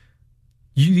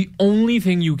 the only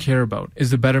thing you care about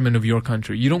is the betterment of your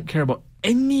country. You don't care about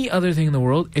any other thing in the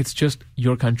world. It's just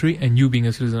your country and you being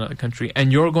a citizen of the country.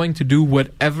 And you're going to do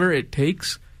whatever it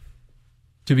takes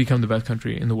to become the best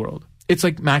country in the world. It's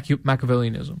like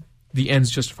Machiavellianism. The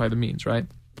ends justify the means, right?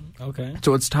 Okay.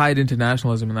 So it's tied into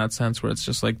nationalism in that sense, where it's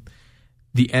just like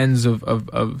the ends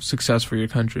of success for your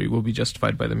country will be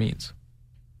justified by the means.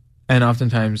 And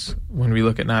oftentimes when we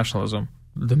look at nationalism,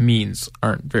 the means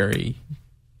aren't very...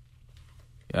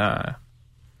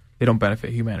 they don't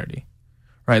benefit humanity,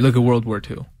 right? Look at World War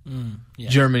II. Yeah.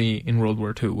 Germany in World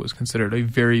War II was considered a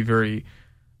very, very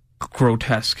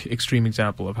grotesque, extreme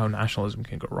example of how nationalism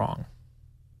can go wrong.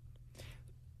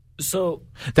 So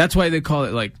that's why they call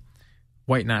it like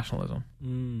white nationalism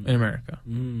in America.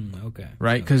 Okay.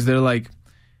 Right? Because they're like,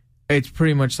 it's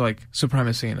pretty much like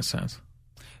supremacy in a sense.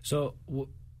 So,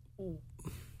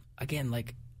 again,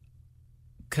 like,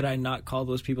 could I not call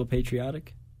those people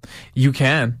patriotic? You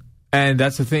can. And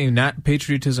that's the thing.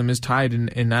 Patriotism is tied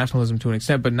in nationalism to an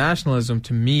extent. But nationalism,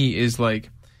 to me, is like,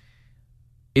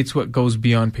 it's what goes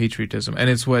beyond patriotism. And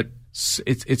it's what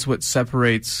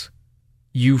separates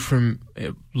you from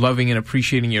loving and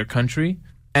appreciating your country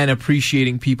and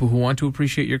appreciating people who want to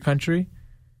appreciate your country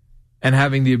and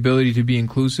having the ability to be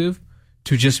inclusive,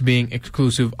 to just being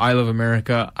exclusive. I love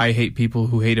America. I hate people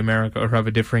who hate America or have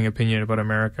a differing opinion about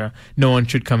America. No one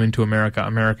should come into America.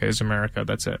 America is America.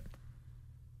 That's it.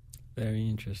 Very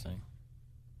interesting.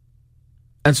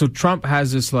 And so Trump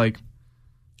has this like,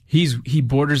 he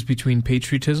borders between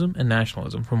patriotism and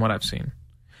nationalism from what I've seen.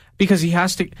 Because he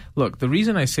has to... Look, the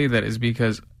reason I say that is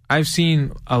because I've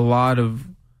seen a lot of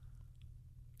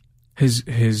his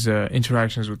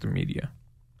interactions with the media.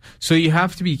 So you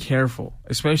have to be careful,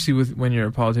 especially when you're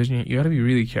a politician. You got to be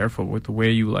really careful with the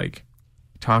way you like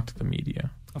talk to the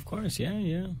media. Of course,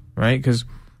 yeah. Right? Because,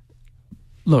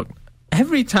 look,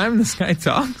 every time this guy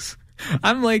talks,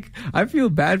 I'm like, I feel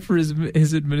bad for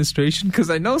his administration because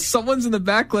I know someone's in the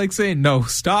back like saying, no,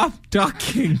 stop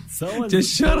talking. Someone's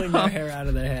just shut pulling up. their hair out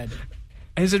of their head.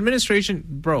 His administration,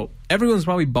 bro, everyone's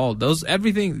probably bald.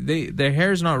 Their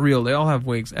hair is not real. They all have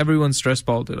wigs. Everyone's stress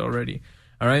balded already.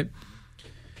 All right?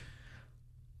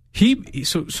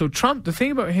 So Trump, the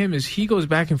thing about him is he goes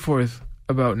back and forth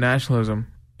about nationalism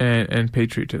and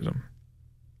patriotism.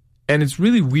 And it's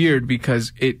really weird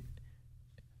because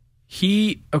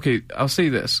I'll say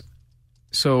this.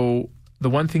 So the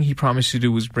one thing he promised to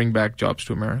do was bring back jobs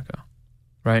to America,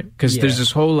 right? Because there's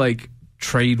this whole like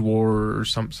trade war or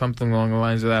something along the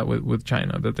lines of that with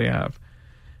China that they have.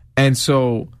 And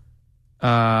so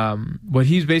what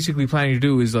he's basically planning to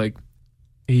do is like,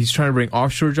 he's trying to bring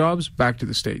offshore jobs back to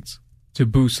the States to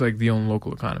boost like the own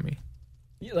local economy.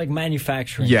 Like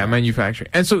manufacturing. Yeah, manufacturing.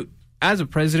 And so as a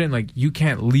president, like you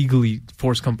can't legally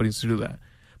force companies to do that.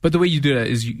 But the way you do that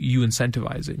is you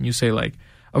incentivize it and you say like,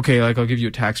 okay, like I'll give you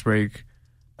a tax break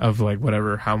of like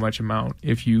whatever, how much amount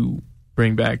if you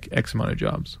bring back X amount of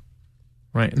jobs.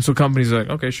 Right. And so companies are like,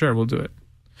 okay, sure, we'll do it.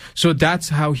 So that's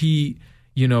how he,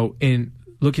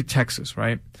 look at Texas,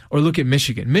 right? Or look at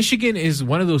Michigan. Michigan is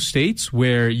one of those states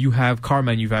where you have car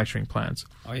manufacturing plants.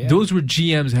 Oh, yeah. Those were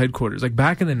GM's headquarters. Like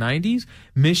back in the 90s,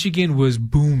 Michigan was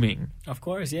booming. Of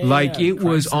course, yeah. Like it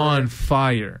was on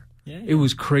fire. Yeah. It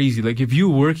was crazy. Like if you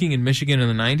were working in Michigan in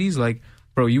the 90s, like,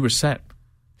 bro, you were set.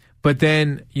 But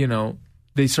then,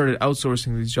 they started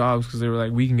outsourcing these jobs because they were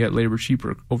like, we can get labor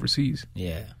cheaper overseas.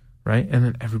 Yeah. Right? And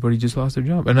then everybody just lost their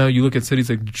job. And now you look at cities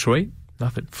like Detroit,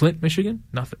 nothing. Flint, Michigan,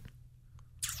 nothing.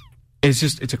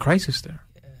 It's a crisis there.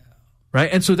 Yeah. Right?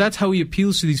 And so that's how he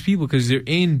appeals to these people because they're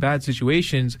in bad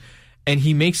situations and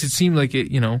he makes it seem like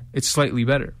it's slightly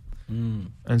better.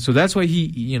 And so that's why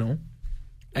he,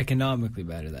 economically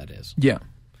better, that is. Yeah.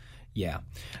 Yeah.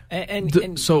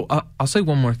 So I'll say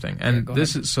one more thing. And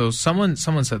someone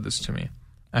said this to me.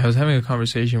 I was having a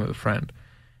conversation with a friend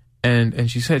and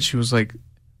she was like,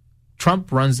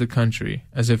 Trump runs the country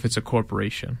as if it's a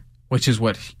corporation, which is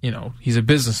what, he's a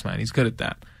businessman. He's good at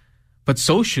that. But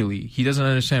socially, he doesn't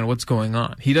understand what's going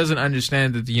on. He doesn't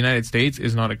understand that the United States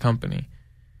is not a company.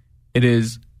 It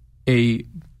is a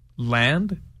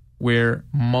land where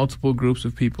multiple groups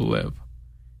of people live.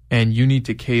 And you need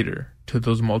to cater to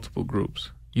those multiple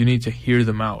groups. You need to hear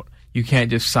them out. You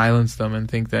can't just silence them and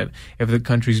think that if the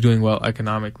country's doing well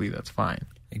economically, that's fine.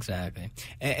 Exactly.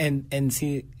 And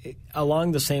see,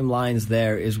 along the same lines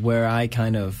there is where I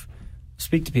kind of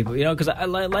speak to people, because I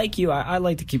like you, I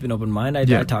like to keep an open mind. I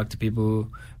talk to people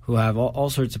who have all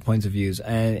sorts of points of views,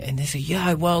 and they say,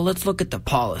 yeah, well, let's look at the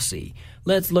policy.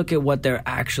 Let's look at what they're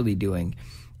actually doing.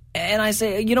 And I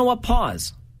say, you know what,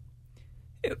 pause.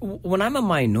 When I'm a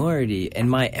minority and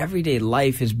my everyday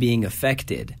life is being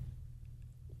affected,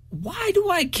 why do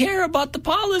I care about the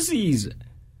policies?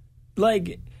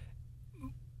 Like,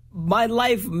 my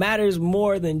life matters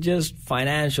more than just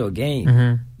financial gain.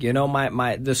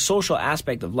 Mm-hmm. The social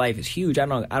aspect of life is huge. I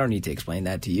don't need to explain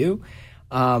that to you.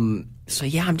 So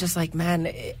yeah, I'm just like,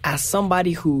 man, as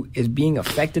somebody who is being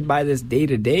affected by this day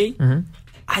to day,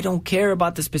 I don't care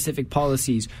about the specific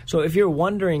policies. So if you're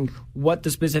wondering what the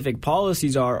specific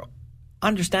policies are,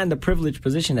 understand the privileged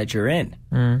position that you're in.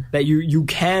 That you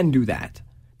can do that.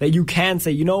 That you can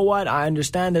say, you know what, I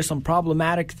understand there's some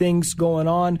problematic things going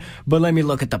on, but let me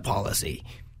look at the policy.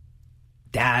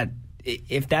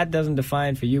 If that doesn't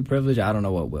define for you privilege, I don't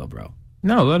know what will, bro.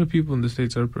 No, a lot of people in the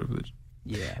States are privileged.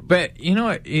 Yeah. But you know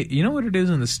what? You know what it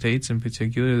is in the States in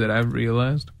particular that I've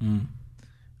realized?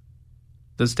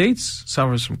 The States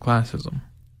suffers from classism.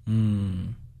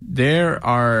 There's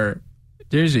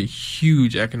a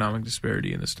huge economic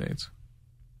disparity in the States.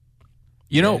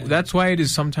 That's why it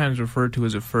is sometimes referred to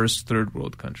as a first third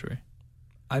world country.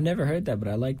 I've never heard that, but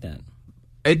I like that.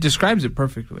 It describes it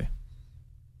perfectly.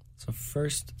 It's a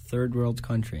first third world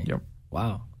country. Yep.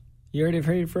 Wow. You heard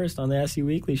it first on the SU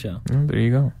Weekly show. There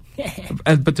you go.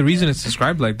 But the reason it's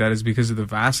described like that is because of the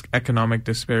vast economic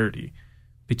disparity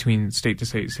between state to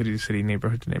state, city to city,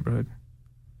 neighborhood to neighborhood.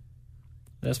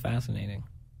 That's fascinating.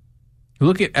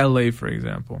 Look at LA, for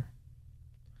example.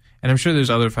 And I'm sure there's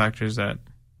other factors that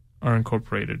are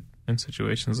incorporated in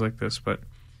situations like this, but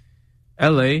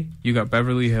LA, you got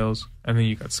Beverly Hills, and then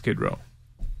you got Skid Row.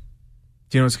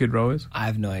 Do you know what Skid Row is? I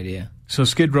have no idea. So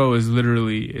Skid Row is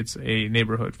it's a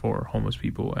neighborhood for homeless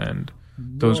people and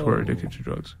those who are addicted to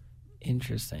drugs.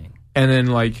 Interesting. And then,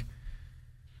 let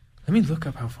me look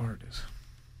up how far it is.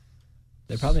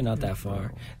 They're probably not that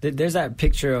far. There's that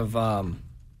picture of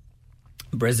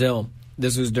Brazil.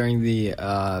 This was during the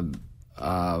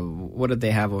what did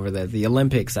they have over there? The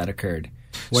Olympics that occurred.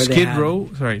 Skid Row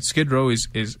is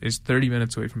 30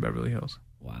 minutes away from Beverly Hills.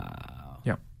 Wow.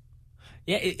 Yeah.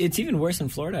 Yeah, it's even worse in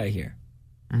Florida, I hear.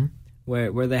 Mm-hmm.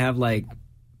 Where they have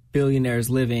billionaires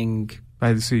living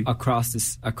by the sea across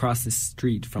the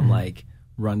street from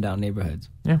rundown neighborhoods.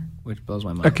 Yeah. Which blows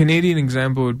my mind. A Canadian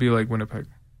example would be Winnipeg.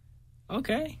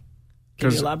 Okay.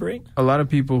 Can you elaborate? A lot of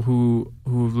people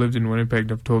who've lived in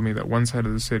Winnipeg have told me that one side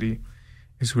of the city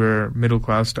is where middle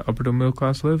class to upper middle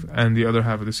class live, and the other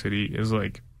half of the city is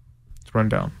it's run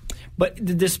down. But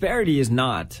the disparity is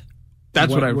not.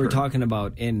 That's what we're talking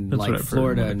about in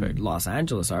Florida and Los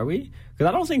Angeles, are we? Because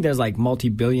I don't think there's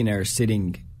multi-billionaires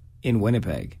sitting in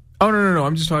Winnipeg. Oh no!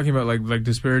 I'm just talking about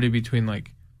disparity between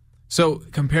So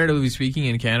comparatively speaking,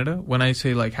 in Canada, when I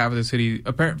say half of the city,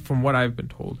 from what I've been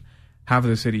told, half of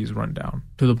the city is run down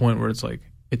to the point where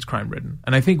it's crime ridden,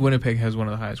 and I think Winnipeg has one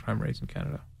of the highest crime rates in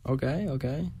Canada.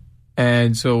 Okay.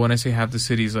 And so when I say half the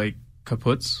city's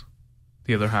kaputs,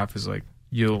 the other half is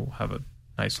you'll have a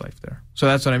nice life there. So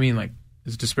that's what I mean.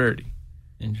 It's disparity.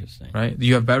 Interesting, right?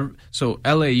 You have so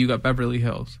LA, you got Beverly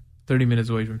Hills, 30 minutes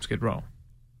away from Skid Row.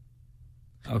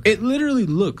 Okay. It literally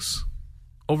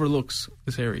overlooks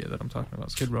this area that I'm talking about,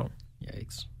 Skid Row.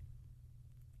 Yikes.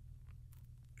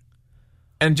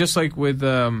 And just like with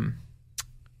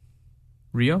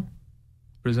Rio,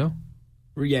 Brazil.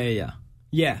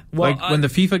 Yeah. Well, when the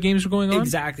FIFA games were going on,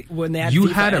 exactly. When they had you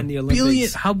FIFA had and the Olympics. Billion.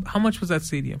 How much was that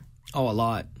stadium? Oh, a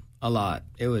lot.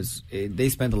 They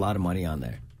spent a lot of money on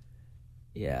there.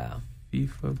 Yeah.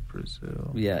 FIFA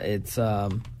Brazil. Yeah, it's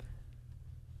Well,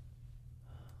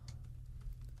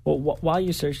 while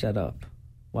you search that up,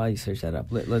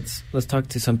 let's talk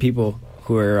to some people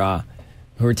who are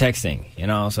texting.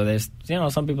 So there's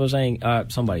some people saying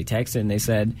somebody texted and they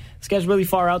said this guy's really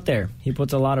far out there. He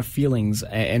puts a lot of feelings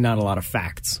and not a lot of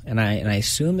facts. And I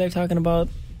assume they're talking about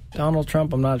Donald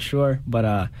Trump. I'm not sure,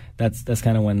 but that's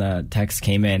kind of when the text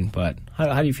came in. But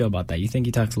how do you feel about that? You think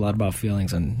he talks a lot about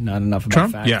feelings and not enough about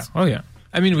Trump? facts? Yeah. Oh yeah.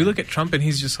 I mean, we look at Trump and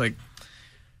he's just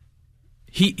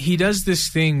he does this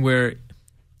thing where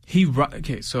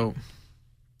so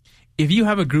if you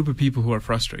have a group of people who are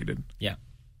frustrated, yeah,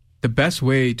 the best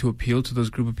way to appeal to those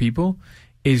group of people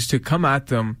is to come at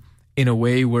them in a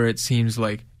way where it seems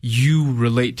like you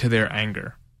relate to their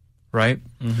anger, right?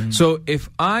 Mm-hmm. So if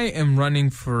I am running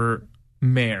for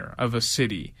mayor of a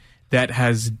city that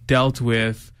has dealt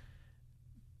with,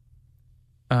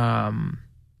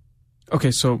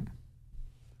 okay, so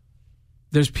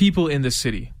there's people in the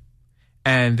city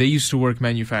and they used to work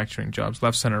manufacturing jobs,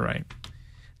 left, center, right.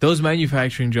 Those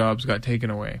manufacturing jobs got taken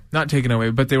away. Not taken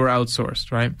away, but they were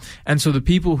outsourced, right? And so the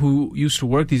people who used to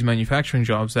work these manufacturing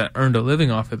jobs that earned a living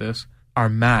off of this are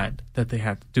mad that they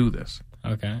had to do this.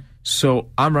 Okay. So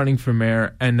I'm running for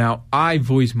mayor, and now I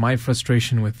voice my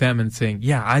frustration with them and saying,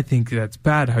 yeah, I think that's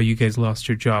bad how you guys lost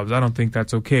your jobs. I don't think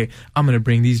that's okay. I'm going to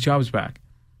bring these jobs back.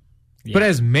 Yeah. But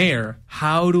as mayor,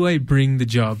 how do I bring the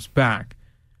jobs back?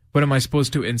 What am I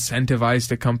supposed to incentivize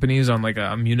the companies on like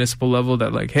a municipal level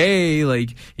that like, hey,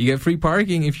 like you get free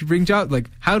parking if you bring jobs? Like,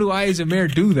 how do I as a mayor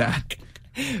do that?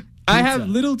 I have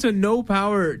little to no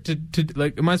power to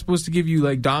like, am I supposed to give you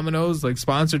like Domino's, like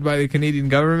sponsored by the Canadian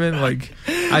government? Like,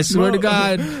 I swear to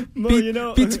God, you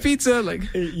know, pizza. Like,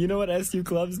 you know what SU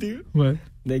clubs do? What?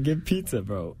 They give pizza,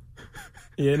 bro.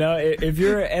 You know, if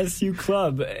you're an SU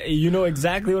club, you know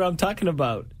exactly what I'm talking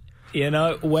about. You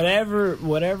know,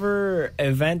 whatever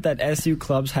event that SU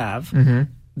clubs have, mm-hmm.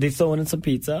 they throw in some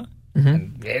pizza,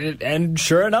 mm-hmm. and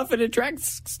sure enough, it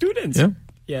attracts students. Yeah.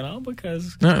 You know,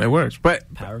 because it works.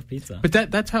 But power of pizza.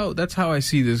 But that's how I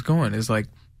see this going. Is like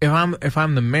if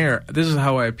I'm the mayor, this is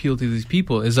how I appeal to these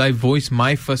people. Is I voice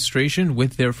my frustration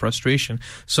with their frustration.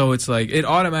 So it's like it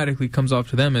automatically comes off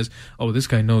to them as, oh, this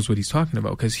guy knows what he's talking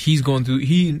about because he's going through.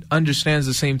 He understands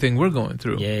the same thing we're going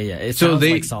through. Yeah. It sounds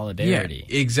like solidarity.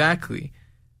 Yeah, exactly.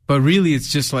 But really, it's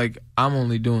just like I'm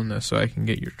only doing this so I can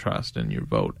get your trust and your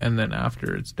vote, and then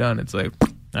after it's done, it's like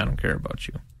I don't care about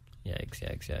you.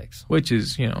 Yikes. Which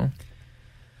is, you know.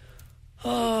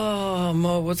 Oh,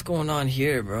 Mo, what's going on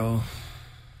here, bro?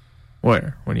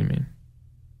 Where? What do you mean?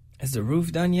 Is the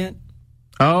roof done yet?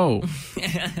 Oh,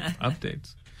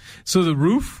 updates. So the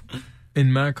roof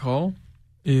in Mac Hall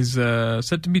is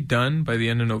set to be done by the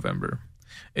end of November.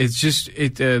 It's just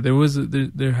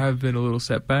there have been a little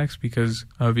setbacks because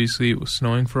obviously it was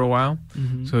snowing for a while,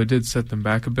 mm-hmm. so it did set them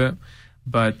back a bit.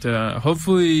 But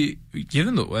hopefully,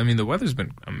 the weather's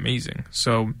been amazing.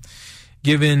 So,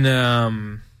 given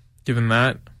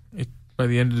that, by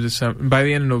the end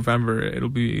of November, it'll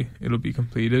be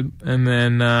completed, and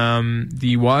then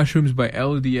the washrooms by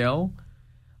LDL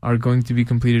are going to be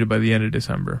completed by the end of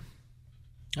December.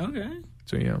 Okay.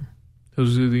 So yeah,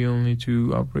 those are the only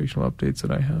two operational updates that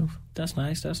I have. That's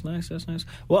nice.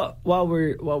 Well, while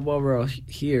we're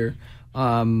here,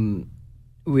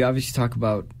 we obviously talk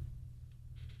about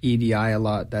EDI a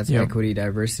lot. That's equity,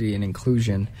 diversity, and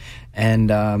inclusion.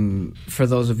 And for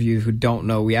those of you who don't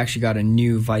know, we actually got a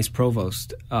new vice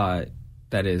provost. That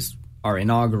is our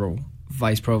inaugural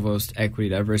vice provost, equity,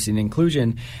 diversity, and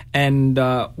inclusion. And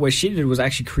what she did was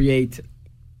actually create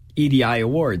EDI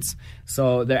awards.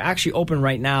 So they're actually open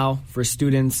right now for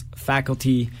students,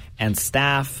 faculty, and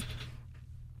staff.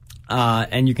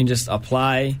 And you can just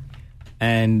apply.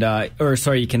 And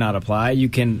you cannot apply. You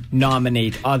can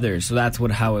nominate others. So that's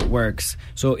how it works.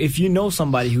 So if you know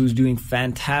somebody who's doing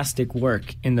fantastic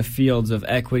work in the fields of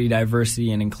equity,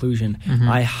 diversity, and inclusion, mm-hmm.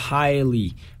 I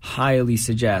highly, highly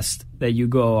suggest that you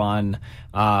go on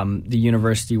the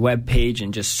university webpage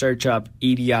and just search up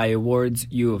EDI Awards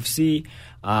U of C,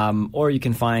 or you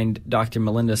can find Dr.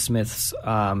 Melinda Smith's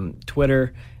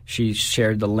Twitter. She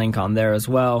shared the link on there as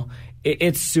well.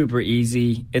 It's super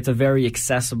easy. It's a very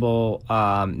accessible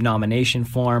nomination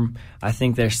form. I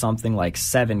think there's something like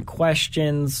 7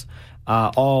 questions,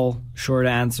 all short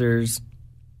answers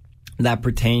that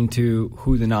pertain to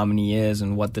who the nominee is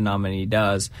and what the nominee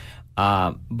does.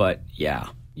 But yeah,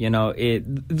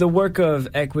 the work of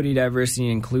equity, diversity,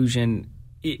 and inclusion,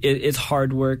 it's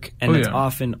hard work, and it's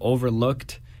often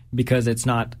overlooked because it's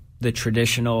not the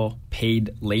traditional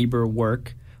paid labor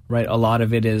work, right? A lot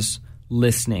of it is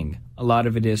listening. A lot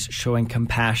of it is showing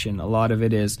compassion. A lot of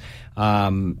it is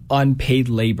unpaid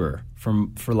labor,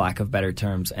 for lack of better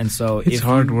terms. And so it's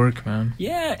hard work, man.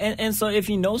 Yeah, and so if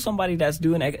you know somebody that's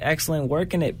doing excellent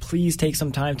work in it, please take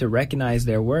some time to recognize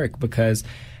their work because,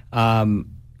 a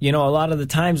lot of the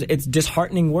times it's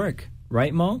disheartening work,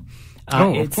 right, Mo?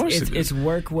 Of course it's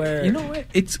work where you know what?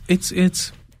 It's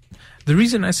the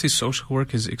reason I say social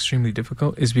work is extremely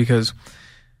difficult is because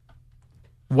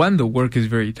one, the work is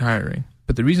very tiring.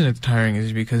 But the reason it's tiring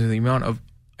is because of the amount of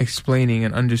explaining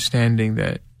and understanding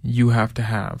that you have to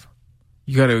have.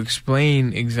 You got to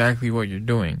explain exactly what you're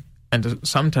doing. And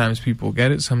sometimes people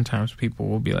get it. Sometimes people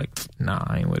will be like, nah,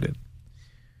 I ain't with it.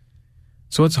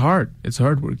 So it's hard. It's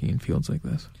hard working in fields like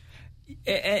this.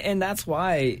 And that's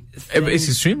why It's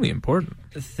extremely important.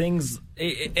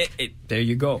 There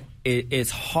you go. It's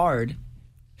hard,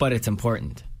 but it's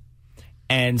important.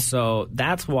 And so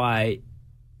that's why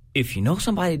if you know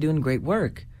somebody doing great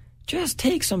work, just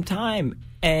take some time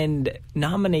and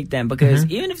nominate them, because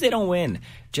even if they don't win,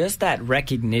 just that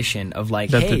recognition of like,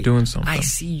 that hey, they're doing something. I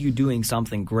see you doing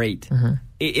something great,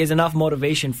 it is enough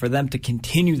motivation for them to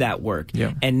continue that work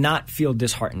and not feel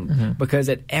disheartened. Because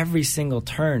at every single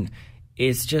turn,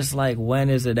 it's just like,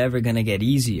 when is it ever going to get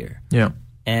easier? Yeah.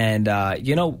 And,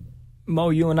 Mo,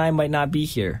 you and I might not be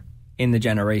here in the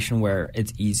generation where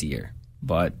it's easier,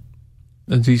 but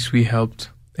at least we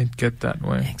helped it get that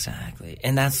way. Exactly.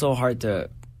 And that's so hard to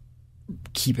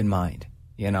keep in mind,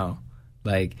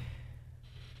 like,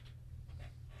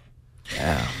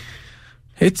 yeah.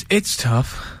 It's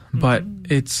tough, but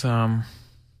it's the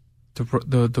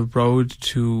road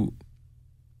to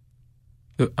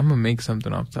I'm gonna make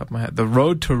something off the top of my head. The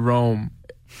road to Rome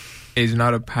is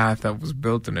not a path that was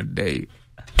built in a day.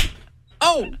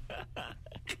 Oh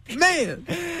man.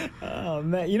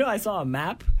 I saw a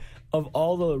map of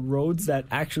all the roads that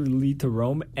actually lead to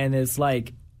Rome, and it's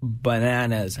like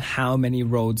bananas how many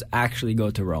roads actually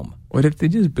go to Rome. What if they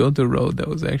just built a road that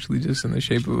was actually just in the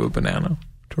shape of a banana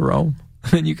to Rome?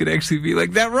 And you could actually be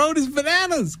like, that road is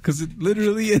bananas, because it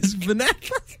literally is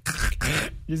bananas.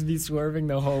 Just be swerving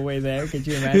the whole way there. Could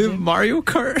you imagine? Mario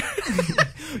Kart.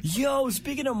 Yo,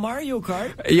 speaking of Mario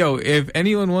Kart. Yo, if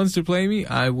anyone wants to play me,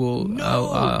 I will. No.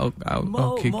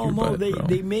 I'll kick your butt, bro.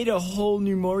 They made a whole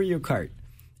new Mario Kart.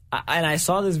 And I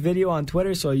saw this video on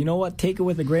Twitter, so you know what? Take it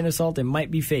with a grain of salt. It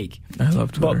might be fake. I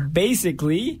love Twitter. But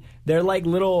basically, they're like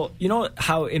little... You know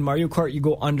how in Mario Kart you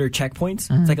go under checkpoints?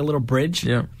 It's like a little bridge.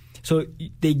 Yeah. So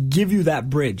they give you that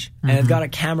bridge, and it's got a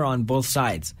camera on both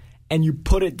sides. And you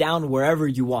put it down wherever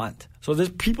you want. So there's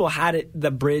people had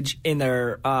the bridge in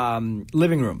their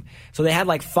living room. So they had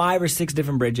like 5 or 6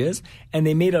 different bridges, and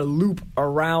they made a loop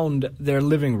around their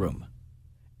living room.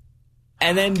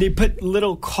 And then they put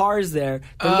little cars there.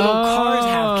 The little cars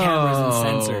have cameras and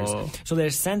sensors. So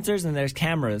there's sensors and there's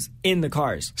cameras in the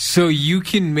cars. So you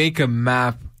can make a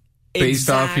map based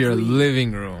off your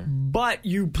living room. But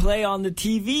you play on the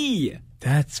TV.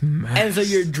 That's massive. And so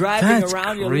you're driving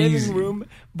around your living room,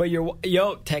 but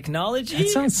technology that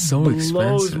sounds so expensive.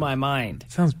 Blows my mind.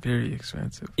 It sounds very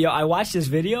expensive. I watched this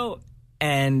video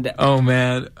and... Oh,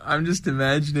 man. I'm just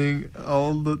imagining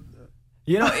all the...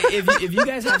 if you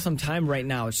guys have some time right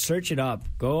now, search it up.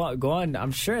 Go on.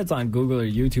 I'm sure it's on Google or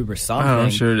YouTube or something. I'm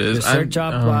sure it is. Just search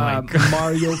up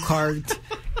Mario Kart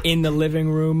in the living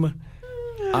room,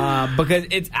 because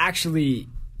it's actually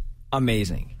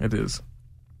amazing. It is.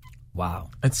 Wow.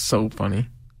 It's so funny.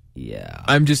 Yeah.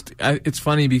 It's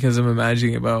funny because I'm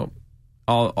imagining about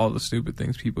all the stupid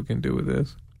things people can do with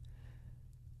this.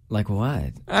 Like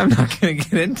what? I'm not going to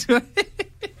get into it.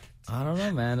 I don't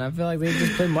know, man. I feel like they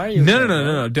just play Mario.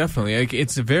 No, definitely. Like,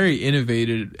 it's a very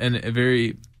innovative and a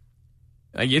very...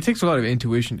 it takes a lot of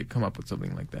intuition to come up with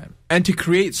something like that. And to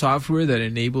create software that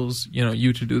enables,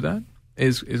 you to do that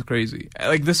is crazy.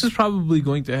 Like, this is probably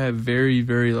going to have very,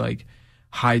 very,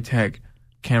 high-tech,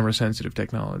 camera-sensitive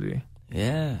technology.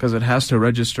 Yeah. Because it has to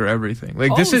register everything.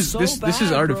 Like, this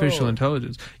is artificial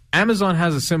intelligence. Amazon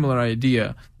has a similar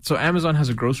idea. So Amazon has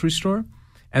a grocery store.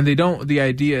 And the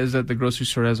idea is that the grocery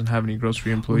store doesn't have any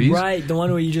grocery employees. Right, the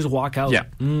one where you just walk out. Yeah,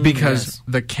 because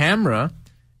the camera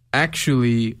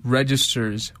actually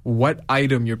registers what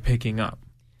item you're picking up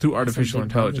through artificial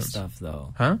intelligence. Stuff,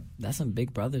 though. Huh? That's some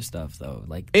Big Brother stuff, though.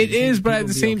 Like, it is, but at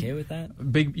the same... okay with that?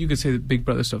 You could say that Big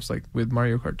Brother stuff's like with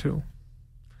Mario Kart 2.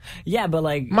 Yeah, but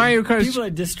Mario Kart, people are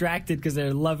distracted because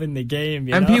they're loving the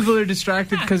game, and people are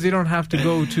distracted because they don't have to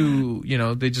go to,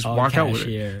 they just walk out with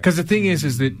it. Because the thing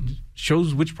is that it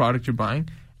shows which product you're buying,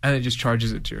 and it just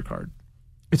charges it to your card.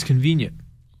 It's convenient.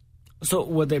 So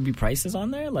would there be prices on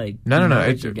there? Like, no.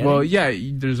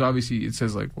 There's obviously, it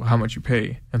says how much you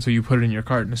pay, and so you put it in your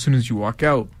card, and as soon as you walk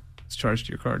out, it's charged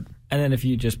to your card. And then if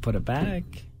you just put it back,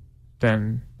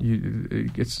 then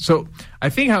so I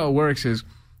think how it works is.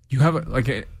 You have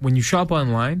when you shop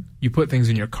online, you put things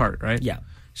in your cart, right? Yeah.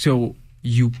 So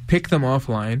you pick them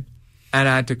offline and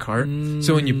add to cart.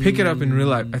 So when you pick it up in real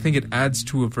life, I think it adds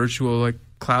to a virtual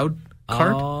cloud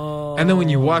cart. Oh. And then when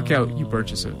you walk out, you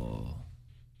purchase it.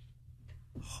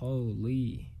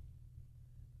 Holy.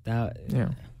 That.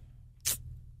 Yeah.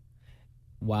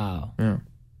 Wow. Yeah.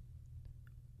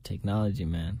 Technology,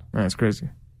 man. That's crazy.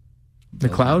 The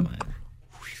cloud.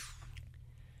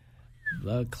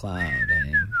 The cloud,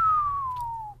 eh?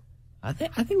 I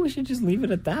think we should just leave it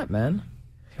at that, man.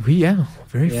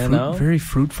 Very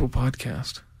fruitful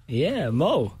podcast. Yeah,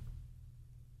 Mo.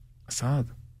 Assad.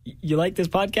 You like this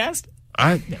podcast?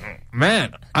 I've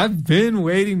been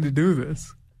waiting to do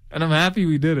this, and I'm happy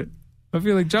we did it. I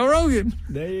feel like Joe Rogan.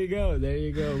 There you go.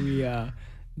 We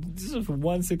this is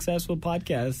one successful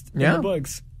podcast in the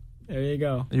books. There you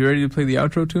go. You ready to play the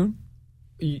outro tune?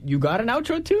 You got an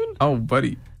outro tune? Oh,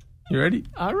 buddy. You ready?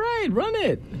 All right, run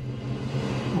it.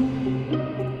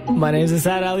 My name is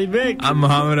Assad Ali Bik. I'm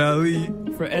Muhammad Ali.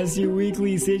 For SU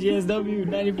Weekly, CJSW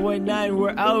 90.9,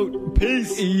 we're out.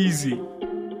 Peace. Easy.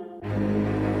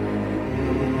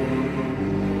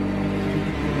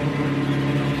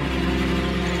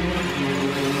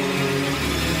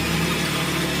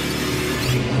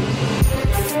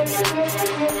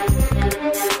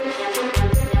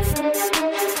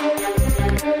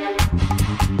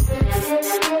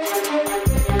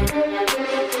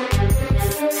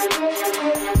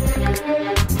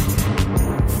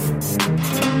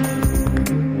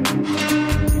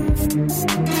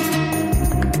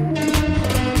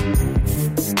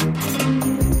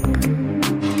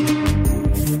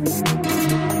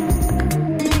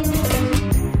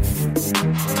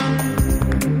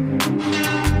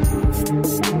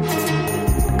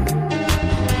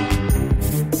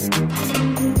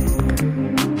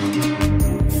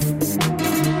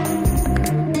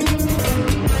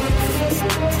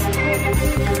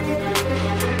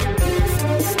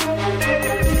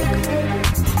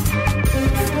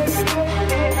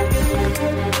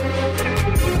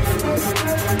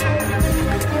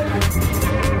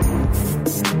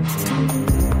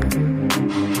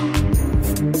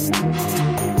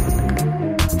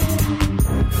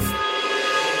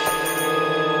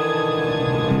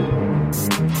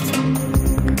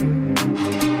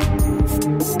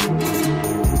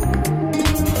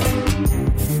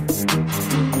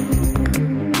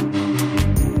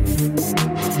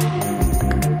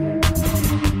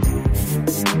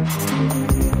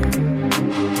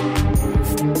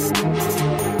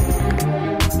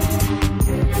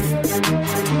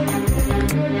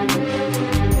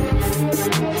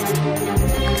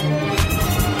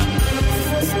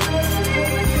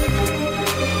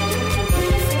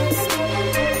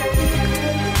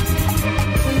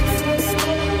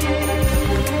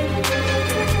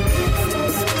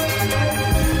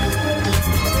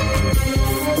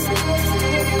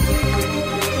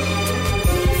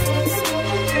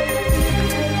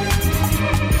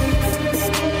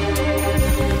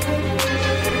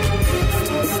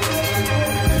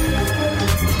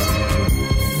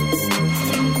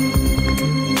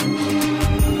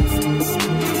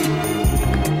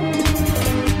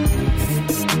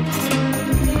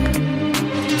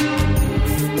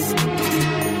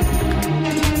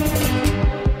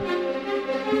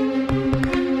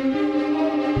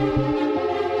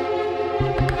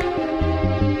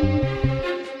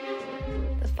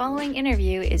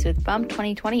 Interview is with Bump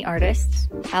 2020 artist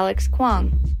Alex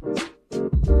Kwong.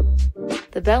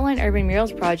 The Beltline Urban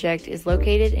Murals Project is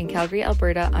located in Calgary,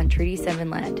 Alberta on Treaty 7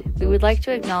 land. We would like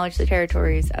to acknowledge the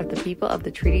territories of the people of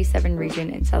the Treaty 7 region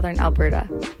in southern Alberta.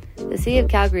 The City of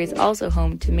Calgary is also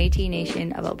home to Métis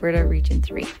Nation of Alberta Region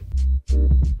 3.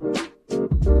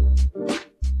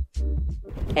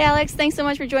 Hey Alex, thanks so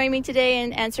much for joining me today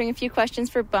and answering a few questions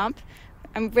for Bump.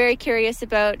 I'm very curious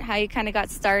about how you kind of got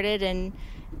started, and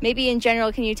maybe in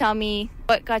general, can you tell me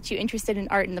what got you interested in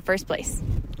art in the first place?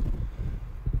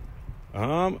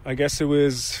 I guess it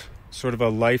was sort of a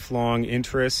lifelong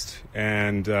interest,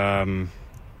 and as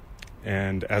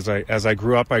I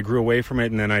grew up, I grew away from it,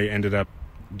 and then I ended up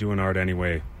doing art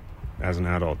anyway as an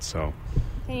adult. So,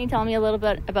 can you tell me a little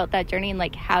bit about that journey and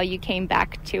like how you came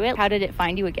back to it? How did it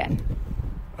find you again?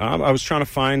 I was trying to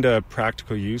find a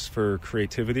practical use for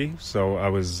creativity, so I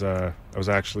was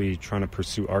actually trying to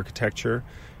pursue architecture,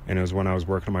 and it was when I was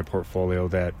working on my portfolio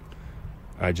that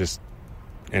I just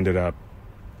ended up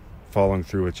following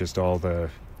through with just all the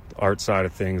art side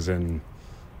of things, and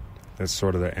that's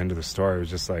sort of the end of the story. It was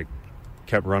just like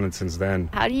kept running since then.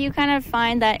 How do you kind of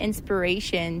find that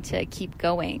inspiration to keep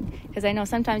going? Because I know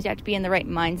sometimes you have to be in the right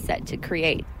mindset to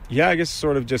create. Yeah, I guess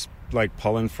sort of just like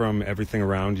pulling from everything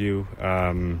around you,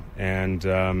 and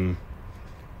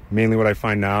mainly what I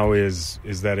find now is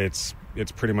that it's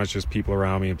pretty much just people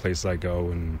around me and places I go,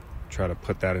 and try to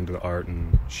put that into the art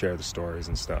and share the stories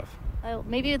and stuff. Well,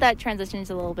 maybe that transitions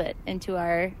a little bit into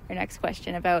our next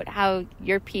question about how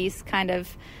your piece kind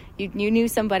of, you knew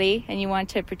somebody and you want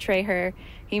to portray her.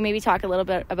 Can you maybe talk a little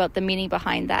bit about the meaning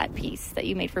behind that piece that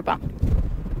you made for Bump?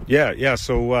 Yeah.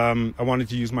 So I wanted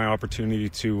to use my opportunity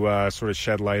to sort of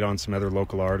shed light on some other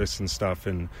local artists and stuff.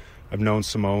 And I've known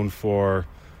Simone for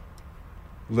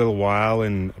little while,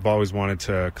 and I've always wanted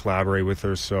to collaborate with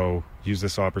her, so use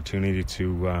this opportunity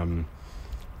to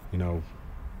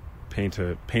paint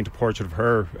a portrait of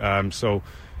her. So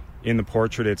in the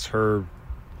portrait, it's her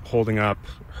holding up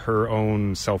her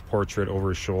own self-portrait over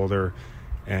her shoulder,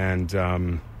 and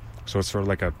so it's sort of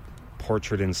like a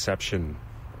portrait inception,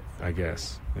 I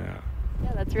guess. Yeah,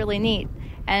 that's really neat.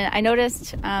 And I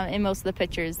noticed in most of the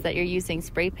pictures that you're using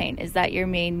spray paint. Is that your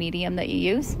main medium that you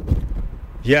use?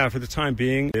 Yeah, for the time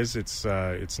being, it's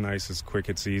nice, it's quick,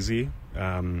 it's easy.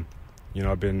 I've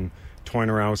been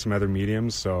toying around with some other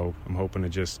mediums, so I'm hoping to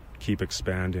just keep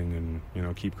expanding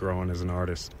and keep growing as an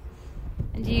artist.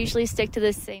 And do you usually stick to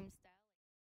the same